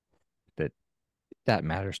 That that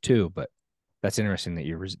matters too. But that's interesting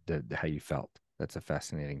that how you felt. That's a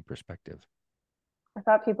fascinating perspective. I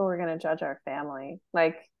thought people were going to judge our family.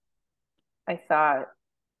 Like, I thought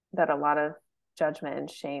that a lot of judgment and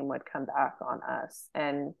shame would come back on us.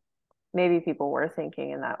 And maybe people were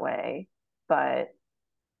thinking in that way, but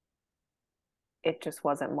it just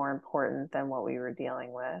wasn't more important than what we were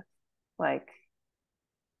dealing with. Like,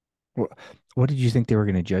 What, what did you think they were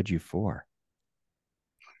going to judge you for?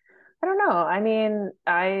 I don't know. I mean,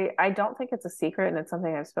 I don't think it's a secret, and it's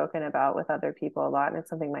something I've spoken about with other people a lot, and it's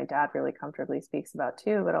something my dad really comfortably speaks about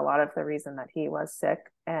too. But a lot of the reason that he was sick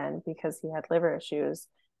and because he had liver issues,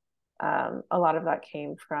 a lot of that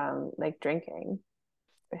came from like drinking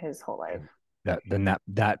his whole life.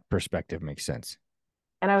 That perspective makes sense.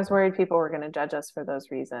 And I was worried people were going to judge us for those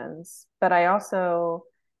reasons. But I also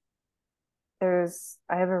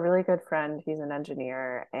I have a really good friend. He's an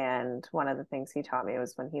engineer. And one of the things he taught me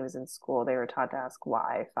was when he was in school, they were taught to ask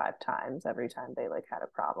why 5 times every time they like had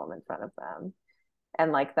a problem in front of them.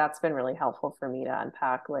 And like that's been really helpful for me to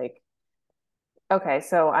unpack like, okay,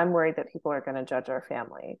 so I'm worried that people are going to judge our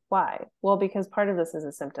family. Why? Well, because part of this is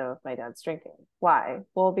a symptom of my dad's drinking. Why?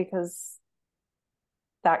 Well, because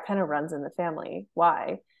that kind of runs in the family.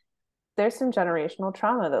 Why? There's some generational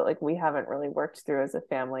trauma that like we haven't really worked through as a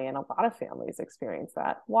family, and a lot of families experience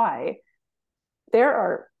that. Why? There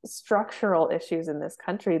are structural issues in this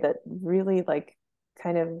country that really like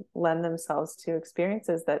kind of lend themselves to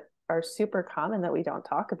experiences that are super common that we don't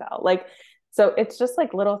talk about. Like, so it's just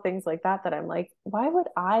like little things like that that I'm like, why would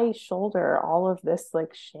I shoulder all of this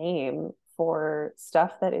like shame for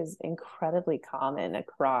stuff that is incredibly common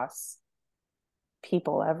across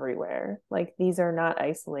people everywhere? Like, these are not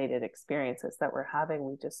isolated experiences that we're having.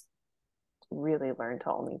 We just really learn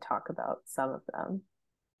to only talk about some of them.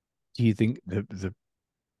 Do you think the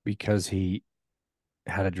because he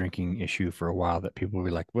had a drinking issue for a while that people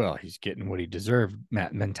were like, well, he's getting what he deserved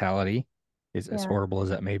mentality is as Yeah. horrible as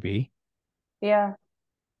that may be. Yeah.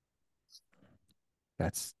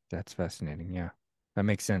 That's fascinating. Yeah. That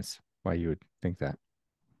makes sense why you would think that.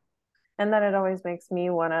 And then it always makes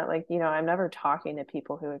me want to, like, I'm never talking to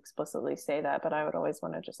people who explicitly say that, but I would always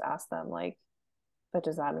want to just ask them, like, but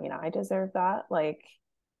does that mean I deserve that? Like,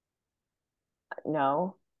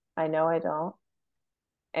 no, I know I don't.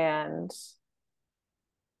 And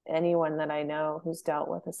anyone that I know who's dealt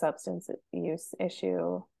with a substance use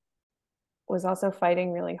issue was also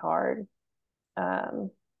fighting really hard.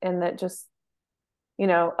 And that just, you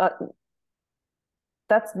know, uh,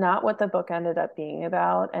 that's not what the book ended up being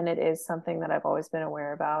about. And it is something that I've always been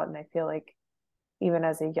aware about. And I feel like even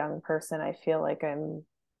as a young person, I feel like I'm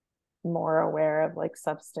more aware of like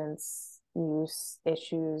substance use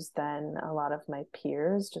issues than a lot of my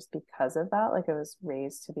peers just because of that. Like I was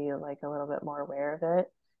raised to be like a little bit more aware of it.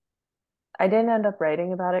 I didn't end up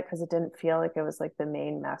writing about it because it didn't feel like it was like the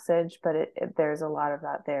main message, but there's a lot of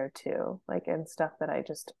that there too. Like and stuff that I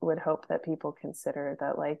just would hope that people consider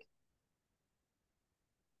that like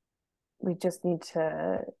we just need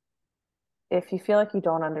to, if you feel like you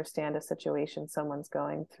don't understand a situation someone's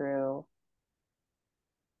going through,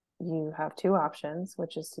 you have two options,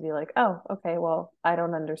 which is to be like, oh, okay, well, I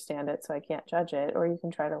don't understand it, so I can't judge it, or you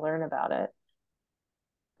can try to learn about it.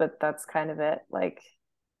 But that's kind of it. Like,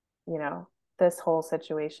 you know, this whole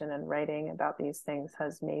situation and writing about these things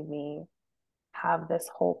has made me have this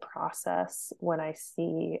whole process when I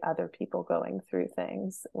see other people going through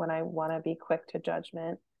things, when I want to be quick to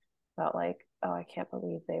judgment about, like, oh, I can't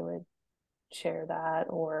believe they would share that,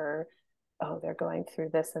 or oh, they're going through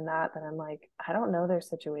this and that, then I'm like, I don't know their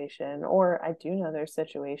situation, or I do know their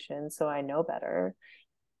situation, so I know better.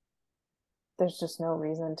 There's just no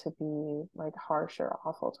reason to be like harsh or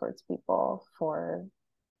awful towards people for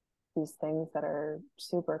these things that are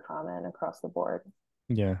super common across the board.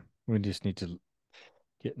 Yeah. We just need to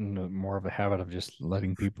get into more of a habit of just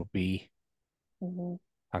letting people be. Mm-hmm.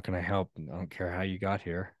 How can I help? I don't care how you got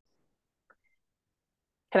here.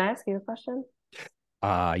 Can I ask you a question?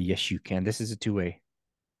 Yes, you can. This is a two-way.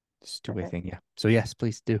 It's a two-way Perfect. thing. Yeah. So yes,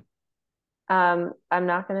 please do. I'm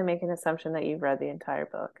not going to make an assumption that you've read the entire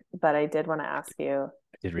book, but I did want to ask you.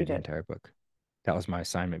 I did You read the did. entire book. That was my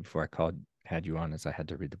assignment before I had you on, is I had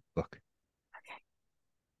to read the book.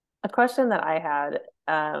 A question that I had,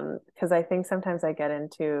 Because I think sometimes I get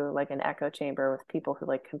into like an echo chamber with people who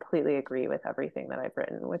like completely agree with everything that I've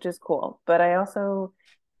written, which is cool. But I also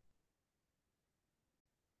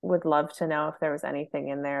would love to know if there was anything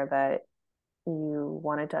in there that you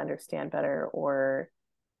wanted to understand better or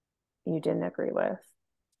you didn't agree with.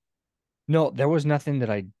 No, there was nothing that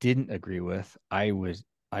I didn't agree with. I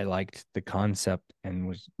liked the concept and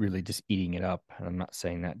was really just eating it up. And I'm not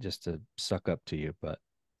saying that just to suck up to you, but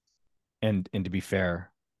and to be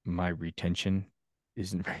fair, my retention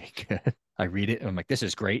isn't very good. I read it and I'm like, this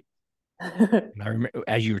is great. And I remember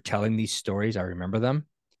as you were telling these stories, I remember them,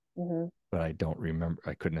 Hmm. but I don't remember.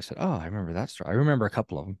 I couldn't have said, oh, I remember that story. I remember a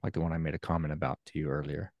couple of them, like the one I made a comment about to you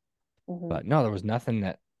earlier. Hmm. But no, there was nothing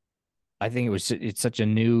that I think it's such a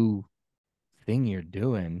new thing you're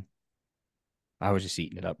doing. I was just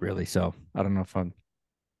eating it up really. So I don't know if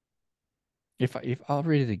I'll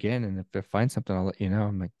read it again and if I find something, I'll let you know.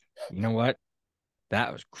 I'm like, you know what?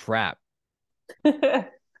 That was crap. No.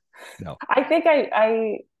 I think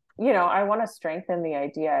I want to strengthen the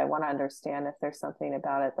idea. I want to understand if there's something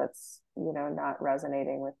about it that's, not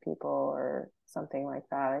resonating with people or something like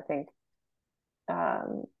that. I think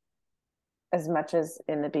um, as much as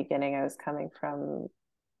in the beginning I was coming from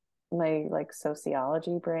my like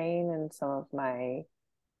sociology brain and some of my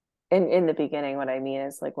in the beginning, what I mean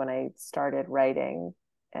is like when I started writing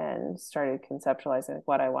and started conceptualizing like,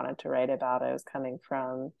 what I wanted to write about, I was coming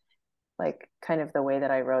from like kind of the way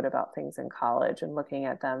that I wrote about things in college and looking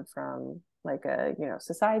at them from like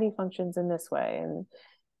society functions in this way.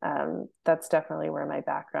 And that's definitely where my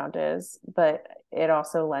background is. But it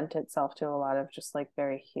also lent itself to a lot of just like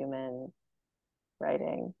very human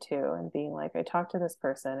writing too, and being like, I talked to this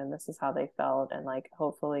person and this is how they felt. And like,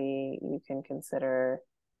 hopefully you can consider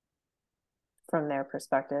from their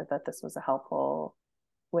perspective that this was a helpful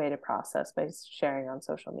way to process by sharing on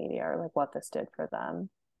social media or like what this did for them.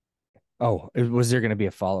 Oh, was there going to be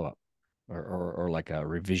a follow up or like a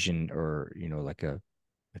revision or, like a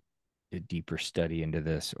deeper study into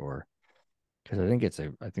this or because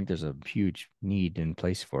I think there's a huge need in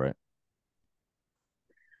place for it.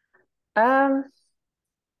 Um,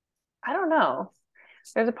 I don't know.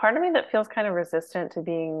 There's a part of me that feels kind of resistant to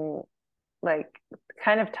being like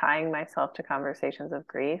kind of tying myself to conversations of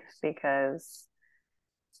grief because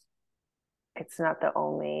it's not the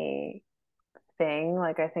only thing.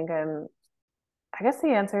 Like I guess the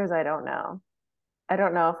answer is I don't know. I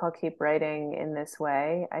don't know if I'll keep writing in this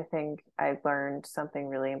way. I think I've learned something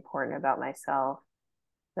really important about myself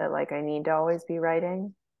that like I need to always be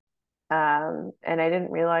writing. And I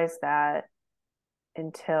didn't realize that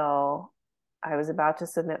until I was about to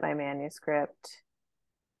submit my manuscript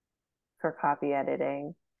for copy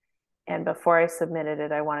editing. And before I submitted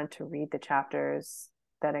it, I wanted to read the chapters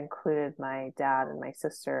that included my dad and my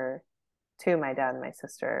sister to my dad and my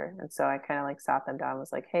sister. And so I kind of like sat them down and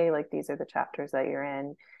was like, hey, like these are the chapters that you're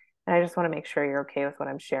in. And I just want to make sure you're okay with what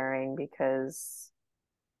I'm sharing because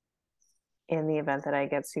in the event that I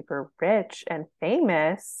get super rich and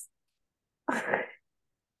famous,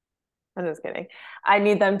 I'm just kidding. I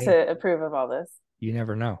need them Hey, to approve of all this. you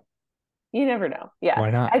never know. You never know. Yeah. Why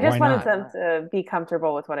not? I just Why wanted not? them to be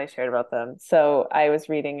comfortable with what I shared about them. So I was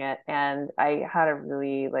reading it and I had a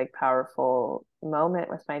really like powerful moment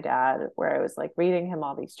with my dad where I was like reading him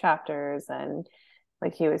all these chapters and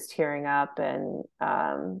like he was tearing up and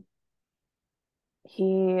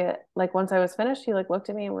he like once I was finished, he like looked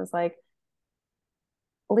at me and was like,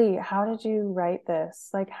 Lee, how did you write this?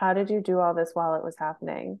 Like, how did you do all this while it was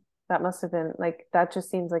happening? That must have been like that just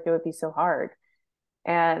seems like it would be so hard.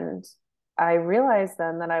 And I realized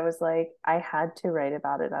then that I was like, I had to write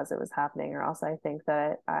about it as it was happening, or else I think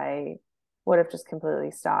that I would have just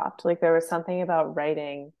completely stopped. Like there was something about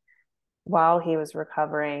writing while he was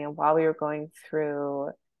recovering and while we were going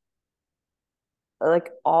through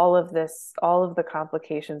like all of the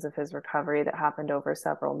complications of his recovery that happened over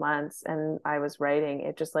several months. And I was writing,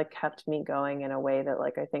 it just like kept me going in a way that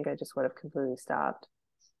like I think I just would have completely stopped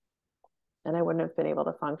and I wouldn't have been able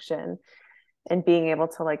to function and being able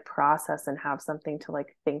to like process and have something to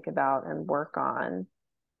like think about and work on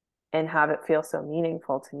and have it feel so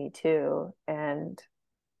meaningful to me too. And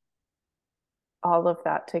all of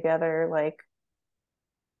that together, like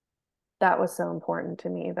that was so important to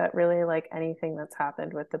me that really like anything that's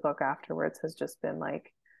happened with the book afterwards has just been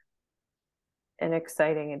like an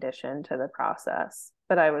exciting addition to the process.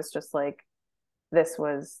 But I was just like, this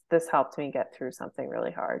helped me get through something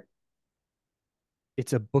really hard.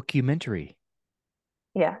 It's a bookumentary,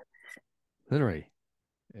 Yeah. literally.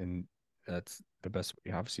 And that's the best,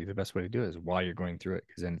 obviously, the best way to do it is while you're going through it,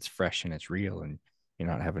 because then it's fresh and it's real and you're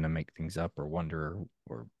not having to make things up or wonder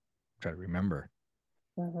or try to remember.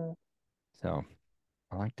 Mm-hmm. So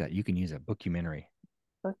I like that. You can use a bookumentary.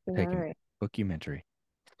 We're taking Documentary. bookumentary.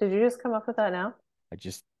 Did you just come up with that now? It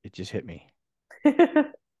just hit me.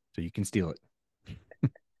 So you can steal it.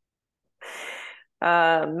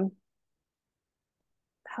 Um,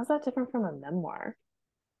 how's that different from a memoir?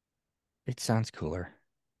 It sounds cooler.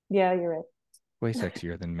 Yeah, you're Way right.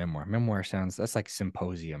 sexier than memoir. Memoir sounds that's like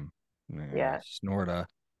symposium. Yeah, Snorta,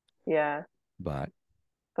 yeah. but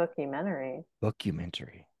Documentary.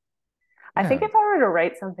 bookumentary. I Yeah. think if I were to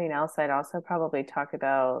write something else, I'd also probably talk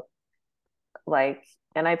about like,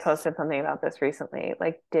 and I posted something about this recently,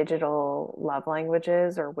 like digital love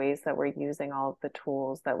languages or ways that we're using all of the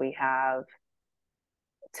tools that we have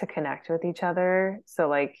to connect with each other. So,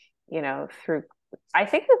 like, through, I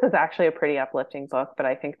think this is actually a pretty uplifting book, but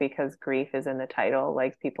I think because grief is in the title,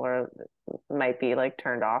 like people might be like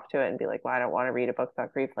turned off to it and be like, well, I don't want to read a book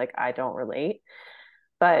about grief. Like, I don't relate.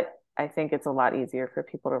 But I think it's a lot easier for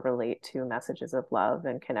people to relate to messages of love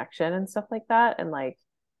and connection and stuff like that. And like,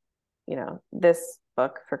 this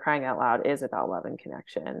book, for crying out loud, is about love and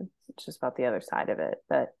connection. It's just about the other side of it.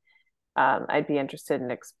 But I'd be interested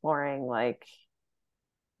in exploring like,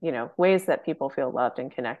 ways that people feel loved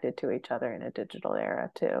and connected to each other in a digital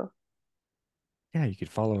era too. Yeah, you could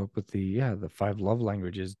follow up with the five love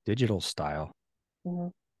languages digital style. Mm-hmm.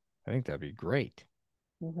 I think that'd be great.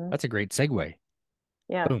 Mm-hmm. That's a great segue.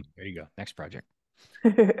 Yeah. Boom. There you go. Next project.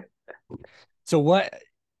 So what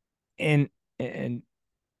and and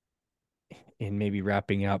in maybe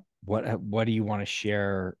wrapping up, what do you want to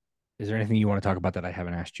share? Is there anything you want to talk about that I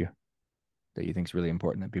haven't asked you that you think is really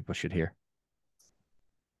important that people should hear?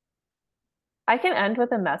 I can end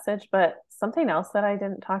with a message, but something else that I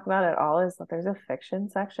didn't talk about at all is that there's a fiction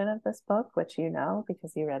section of this book, which you know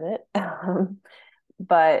because you read it.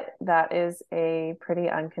 But that is a pretty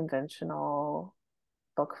unconventional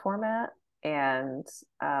book format. And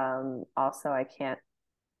also I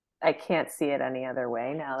can't see it any other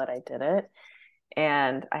way now that I did it.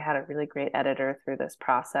 And I had a really great editor through this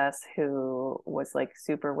process who was like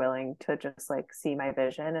super willing to just like see my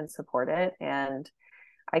vision and support it. And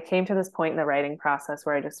I came to this point in the writing process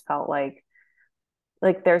where I just felt like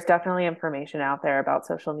there's definitely information out there about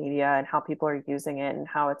social media and how people are using it and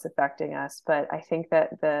how it's affecting us. But I think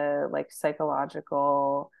that the like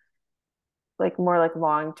psychological, like more like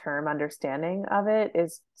long-term understanding of it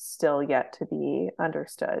is still yet to be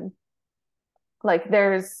understood. Like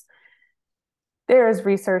there is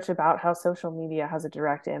research about how social media has a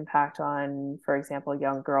direct impact on, for example,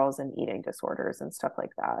 young girls and eating disorders and stuff like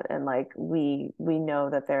that. And like we know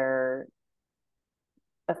that there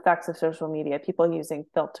effects of social media, people using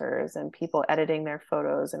filters and people editing their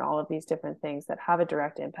photos and all of these different things that have a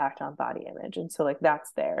direct impact on body image. And so like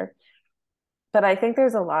that's there. But I think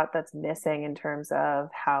there's a lot that's missing in terms of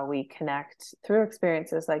how we connect through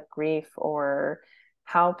experiences like grief or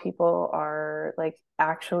how people are like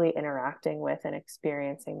actually interacting with and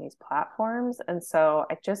experiencing these platforms. And so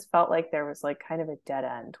I just felt like there was like kind of a dead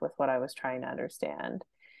end with what I was trying to understand.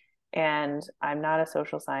 And I'm not a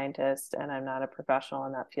social scientist and I'm not a professional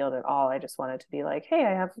in that field at all. I just wanted to be like, hey,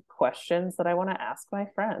 I have questions that I want to ask my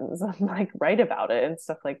friends and like write about it and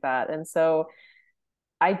stuff like that. And so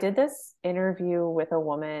I did this interview with a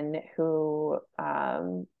woman who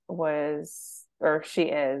was, or she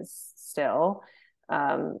is still,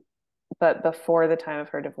 um, but before the time of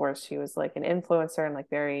her divorce, she was like an influencer and like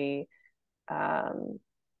very, um,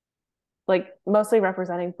 like mostly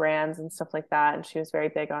representing brands and stuff like that. And she was very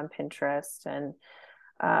big on Pinterest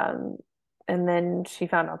um and then she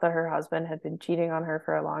found out that her husband had been cheating on her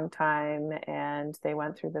for a long time and they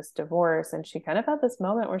went through this divorce and she kind of had this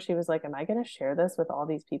moment where she was like, am I going to share this with all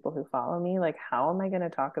these people who follow me? Like, how am I going to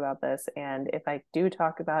talk about this? And if I do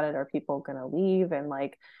talk about it, are people going to leave? And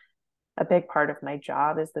like a big part of my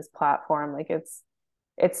job is this platform. Like it's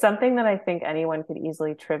something that I think anyone could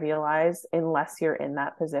easily trivialize unless you're in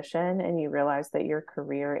that position and you realize that your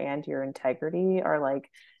career and your integrity are like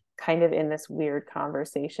kind of in this weird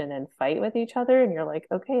conversation and fight with each other. And you're like,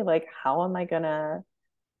 okay, like, how am I going to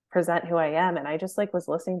present who I am? And I just like was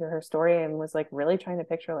listening to her story and was like really trying to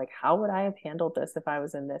picture, like, how would I have handled this if I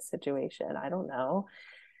was in this situation? I don't know.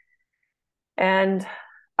 And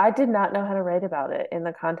I did not know how to write about it in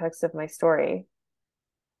the context of my story.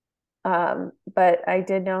 But I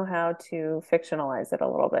did know how to fictionalize it a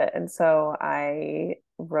little bit. And so I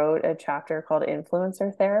wrote a chapter called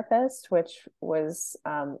Influencer Therapist, which was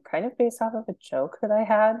kind of based off of a joke that I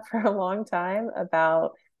had for a long time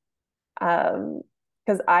about,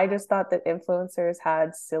 because I just thought that influencers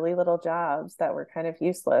had silly little jobs that were kind of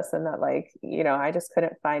useless and that, like, I just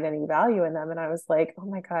couldn't find any value in them. And I was like, oh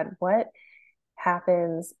my God, what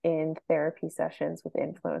happens in therapy sessions with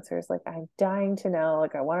influencers. Like, I'm dying to know,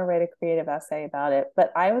 like, I want to write a creative essay about it.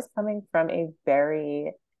 But I was coming from a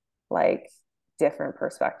very like different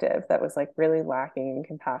perspective that was like really lacking in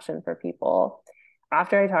compassion for people.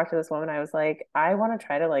 After I talked to this woman, I was like, I want to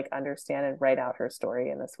try to like understand and write out her story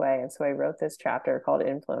in this way. And so I wrote this chapter called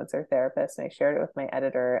Influencer Therapist, and I shared it with my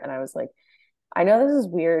editor. And I was like, I know this is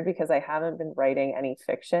weird because I haven't been writing any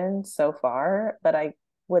fiction so far, but I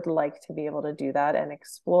would like to be able to do that and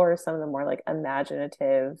explore some of the more like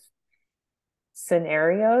imaginative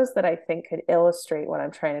scenarios that I think could illustrate what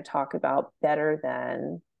I'm trying to talk about better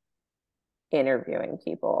than interviewing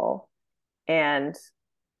people. And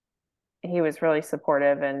he was really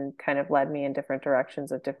supportive and kind of led me in different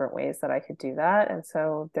directions of different ways that I could do that. And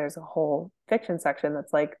so there's a whole fiction section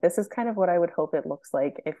that's like, this is kind of what I would hope it looks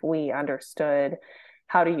like if we understood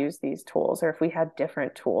how to use these tools, or if we had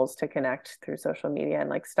different tools to connect through social media and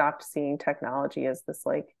like stopped seeing technology as this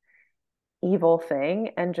like evil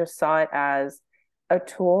thing and just saw it as a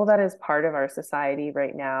tool that is part of our society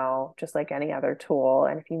right now, just like any other tool.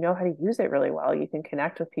 And if you know how to use it really well, you can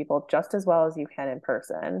connect with people just as well as you can in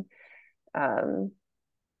person. Um,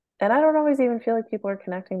 and I don't always even feel like people are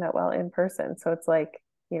connecting that well in person. So it's like,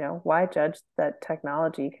 why judge that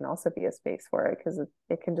technology can also be a space for it? Because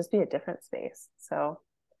it can just be a different space. So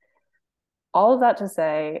all of that to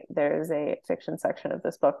say, there's a fiction section of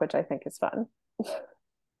this book, which I think is fun.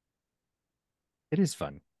 It is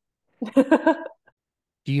fun.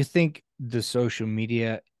 Do you think the social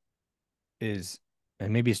media is,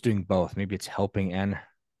 and maybe it's doing both, maybe it's helping and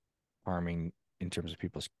harming in terms of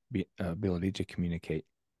people's ability to communicate?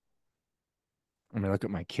 I mean, look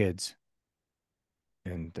at my kids,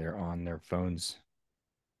 and they're on their phones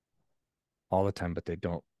all the time, but they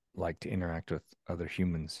don't like to interact with other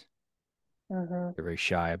humans. Mm-hmm. They're very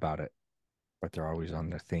shy about it, but they're always on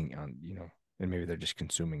their thing on, and maybe they're just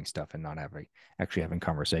consuming stuff and not actually having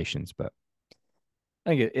conversations. But I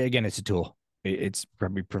think again, it's a tool. It's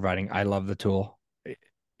probably providing. I love the tool.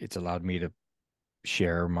 It's allowed me to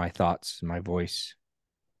share my thoughts, my voice.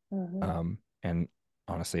 Mm-hmm. And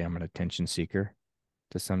honestly, I'm an attention seeker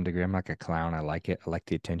to some degree. I'm like a clown. I like it. I like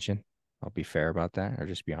the attention. I'll be fair about that, or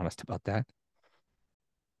just be honest about that.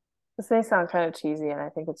 This may sound kind of cheesy, and I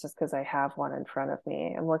think it's just because I have one in front of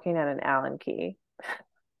me. I'm looking at an Allen key,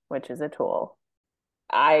 which is a tool.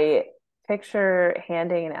 I picture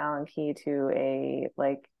handing an Allen key to a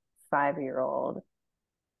like 5-year-old.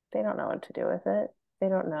 They don't know what to do with it. They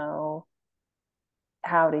don't know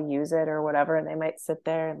how to use it or whatever. And they might sit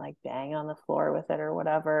there and like bang on the floor with it or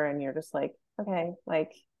whatever. And you're just like, okay,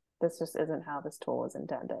 like this just isn't how this tool was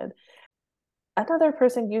intended. Another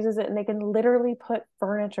person uses it and they can literally put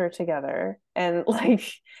furniture together and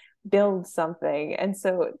like build something. And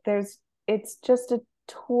so it's just a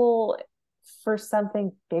tool for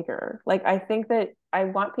something bigger. Like, I think that I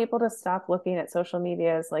want people to stop looking at social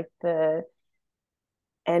media as like the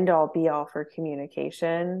end all be all for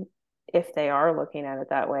communication, if they are looking at it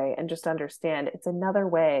that way, and just understand it's another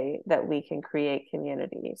way that we can create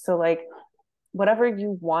community. So like, whatever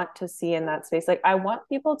you want to see in that space, like, I want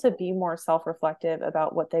people to be more self-reflective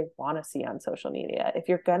about what they want to see on social media. If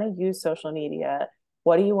you're going to use social media,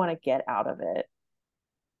 what do you want to get out of it?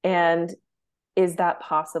 And is that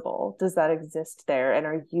possible? Does that exist there? And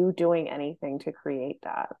are you doing anything to create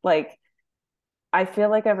that? Like, I feel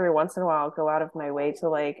like every once in a while I'll go out of my way to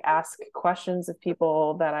like ask questions of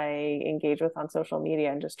people that I engage with on social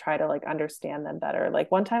media and just try to like understand them better. Like,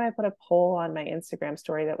 one time I put a poll on my Instagram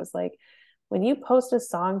story that was like, when you post a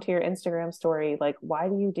song to your Instagram story, like, why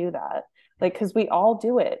do you do that? Like, because we all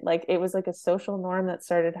do it. Like, it was like a social norm that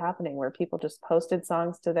started happening where people just posted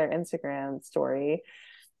songs to their Instagram story.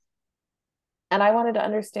 And I wanted to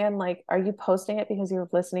understand, like, are you posting it because you're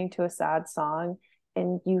listening to a sad song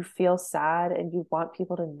and you feel sad and you want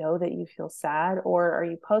people to know that you feel sad? Or are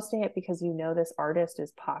you posting it because you know this artist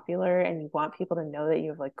is popular and you want people to know that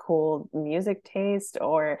you have like cool music taste?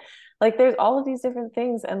 Or like, there's all of these different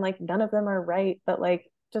things, and like none of them are right, but like,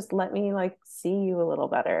 just let me like see you a little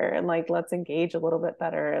better, and like, let's engage a little bit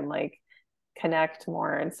better and like connect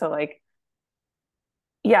more. And so like,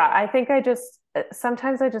 yeah, I think I just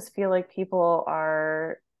sometimes I just feel like people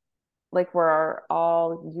are like, we're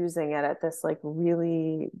all using it at this like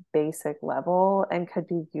really basic level and could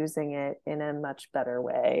be using it in a much better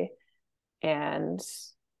way and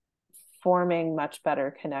forming much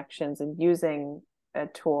better connections and using a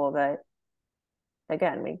tool that,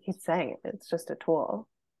 again, we keep saying it, it's just a tool.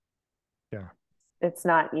 Yeah. It's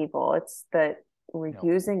not evil. It's that we're No.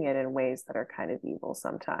 using it in ways that are kind of evil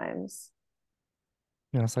sometimes.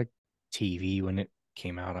 It's like TV when it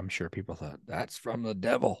came out. I'm sure people thought that's from the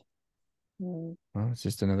devil. Mm. Well, it's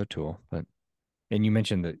just another tool. And you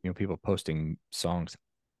mentioned that, people posting songs.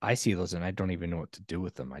 I see those and I don't even know what to do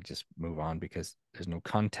with them. I just move on because there's no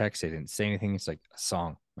context. They didn't say anything. It's like a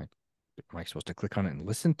song. Like, am I supposed to click on it and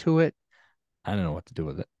listen to it? I don't know what to do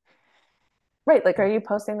with it. Right. Like, are you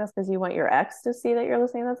posting this because you want your ex to see that you're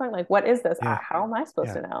listening to that song? Like, what is this? Yeah. How am I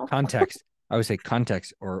supposed Yeah. to know? Context. I would say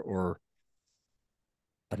context, or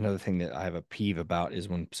another thing that I have a peeve about is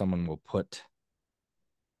when someone will put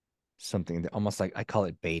something that almost, like, I call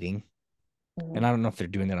it baiting. Mhm. And I don't know if they're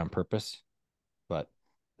doing that on purpose, but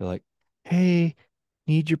they're like, "Hey,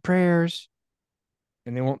 need your prayers."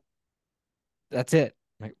 And they won't, that's it.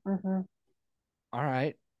 Like, Mhm. all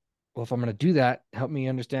right. Well, if I'm going to do that, help me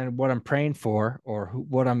understand what I'm praying for, or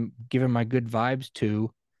what I'm giving my good vibes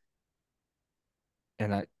to.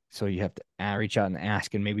 So you have to reach out and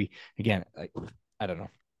ask. And maybe, again, like, I don't know.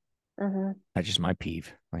 Mhm. That's just my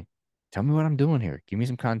peeve. Like, tell me what I'm doing here. Give me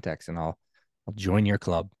some context and I'll join your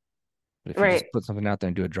club. But if you Right. just put something out there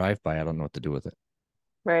and do a drive by, I don't know what to do with it.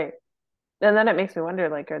 Right. And then it makes me wonder,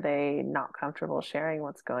 like, are they not comfortable sharing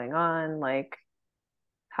what's going on? Like,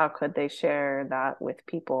 how could they share that with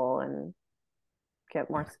people and get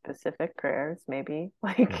more Yeah. specific prayers, maybe? Yeah.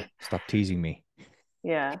 Like, Stop teasing me,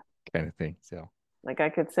 yeah. kind of thing. So, Like,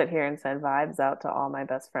 I could sit here and send vibes out to all my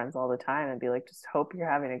best friends all the time and be like, just hope you're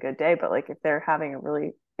having a good day. But like, if they're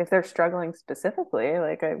struggling specifically,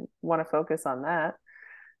 like, I want to focus on that.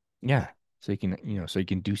 yeah. So you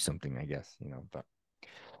can do something, I guess, but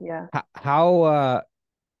Yeah. how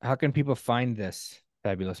can people find this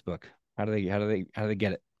fabulous book? How do they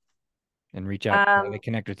get it and reach out? How do they Um,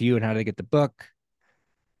 connect with you, and how do they get the book?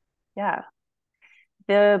 yeah.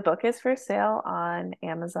 The book is for sale on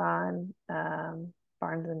Amazon,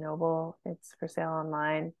 Barnes and Noble. It's for sale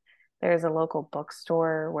online. There's a local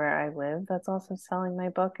bookstore where I live that's also selling my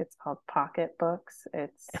book. It's called Pocket Books.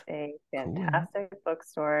 It's a Cool. fantastic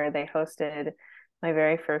bookstore. They hosted my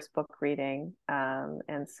very first book reading.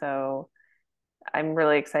 And so I'm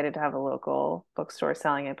really excited to have a local bookstore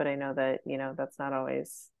selling it, but I know that, that's not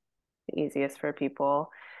always the easiest for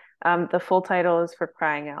people. The full title is For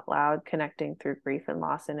Crying Out Loud, Connecting Through Grief and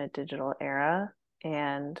Loss in a Digital Era.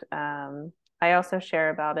 And I also share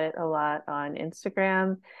about it a lot on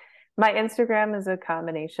Instagram. My Instagram is a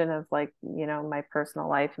combination of, like, my personal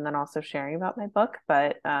life and then also sharing about my book,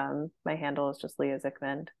 but my handle is just Leah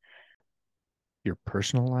Zickman. Your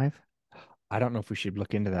personal life? I don't know if we should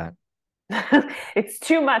look into that. It's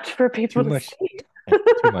too much for people Too to much. see.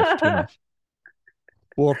 Too much. Too much.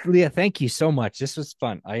 Well, Leah, thank you so much. This was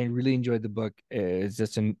fun. I really enjoyed the book. It's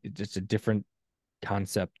just a different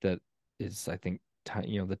concept that is, I think,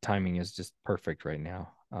 the timing is just perfect right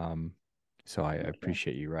now. So I Thank you.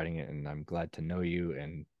 appreciate you writing it, and I'm glad to know you,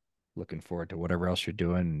 and looking forward to whatever else you're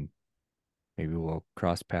doing. And maybe we'll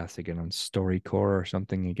cross paths again on StoryCorps or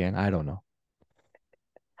something again. I don't know.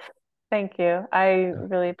 Thank you. I So,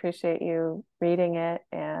 really appreciate you reading it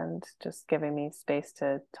and just giving me space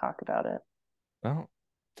to talk about it. well,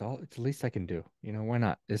 it's the least I can do. Why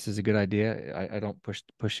not? This is a good idea. I don't push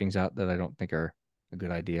things out that I don't think are a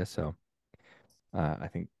good idea. So I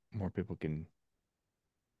think more people can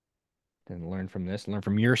then learn from this, learn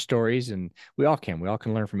from your stories, and we all can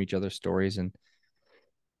learn from each other's stories, and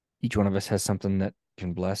each one of us has something that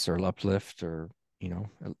can bless or uplift or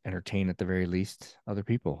entertain, at the very least, other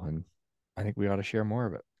people. And I think we ought to share more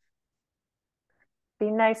of it. Be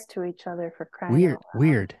nice to each other, for crying Weird, out loud.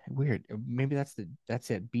 weird, weird. Maybe that's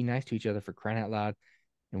it. Be nice to each other, for crying out loud,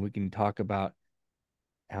 and we can talk about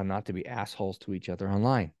how not to be assholes to each other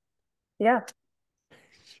online. Yeah.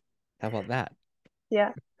 How about that?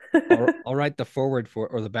 Yeah. I'll write the forward for,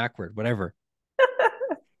 or the backward, whatever.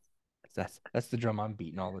 That's the drum I'm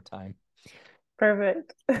beating all the time.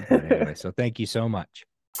 Perfect. But anyway, so thank you so much.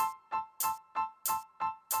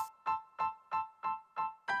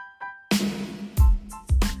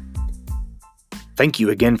 Thank you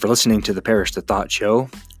again for listening to the Parish to Thought Show.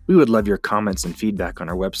 We would love your comments and feedback on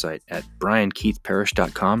our website at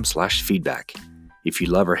briankeithparish.com/feedback. If you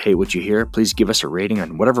love or hate what you hear, please give us a rating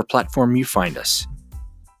on whatever platform you find us.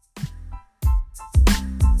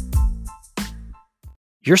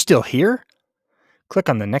 You're still here? Click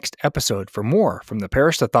on the next episode for more from the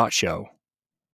Parish to Thought Show.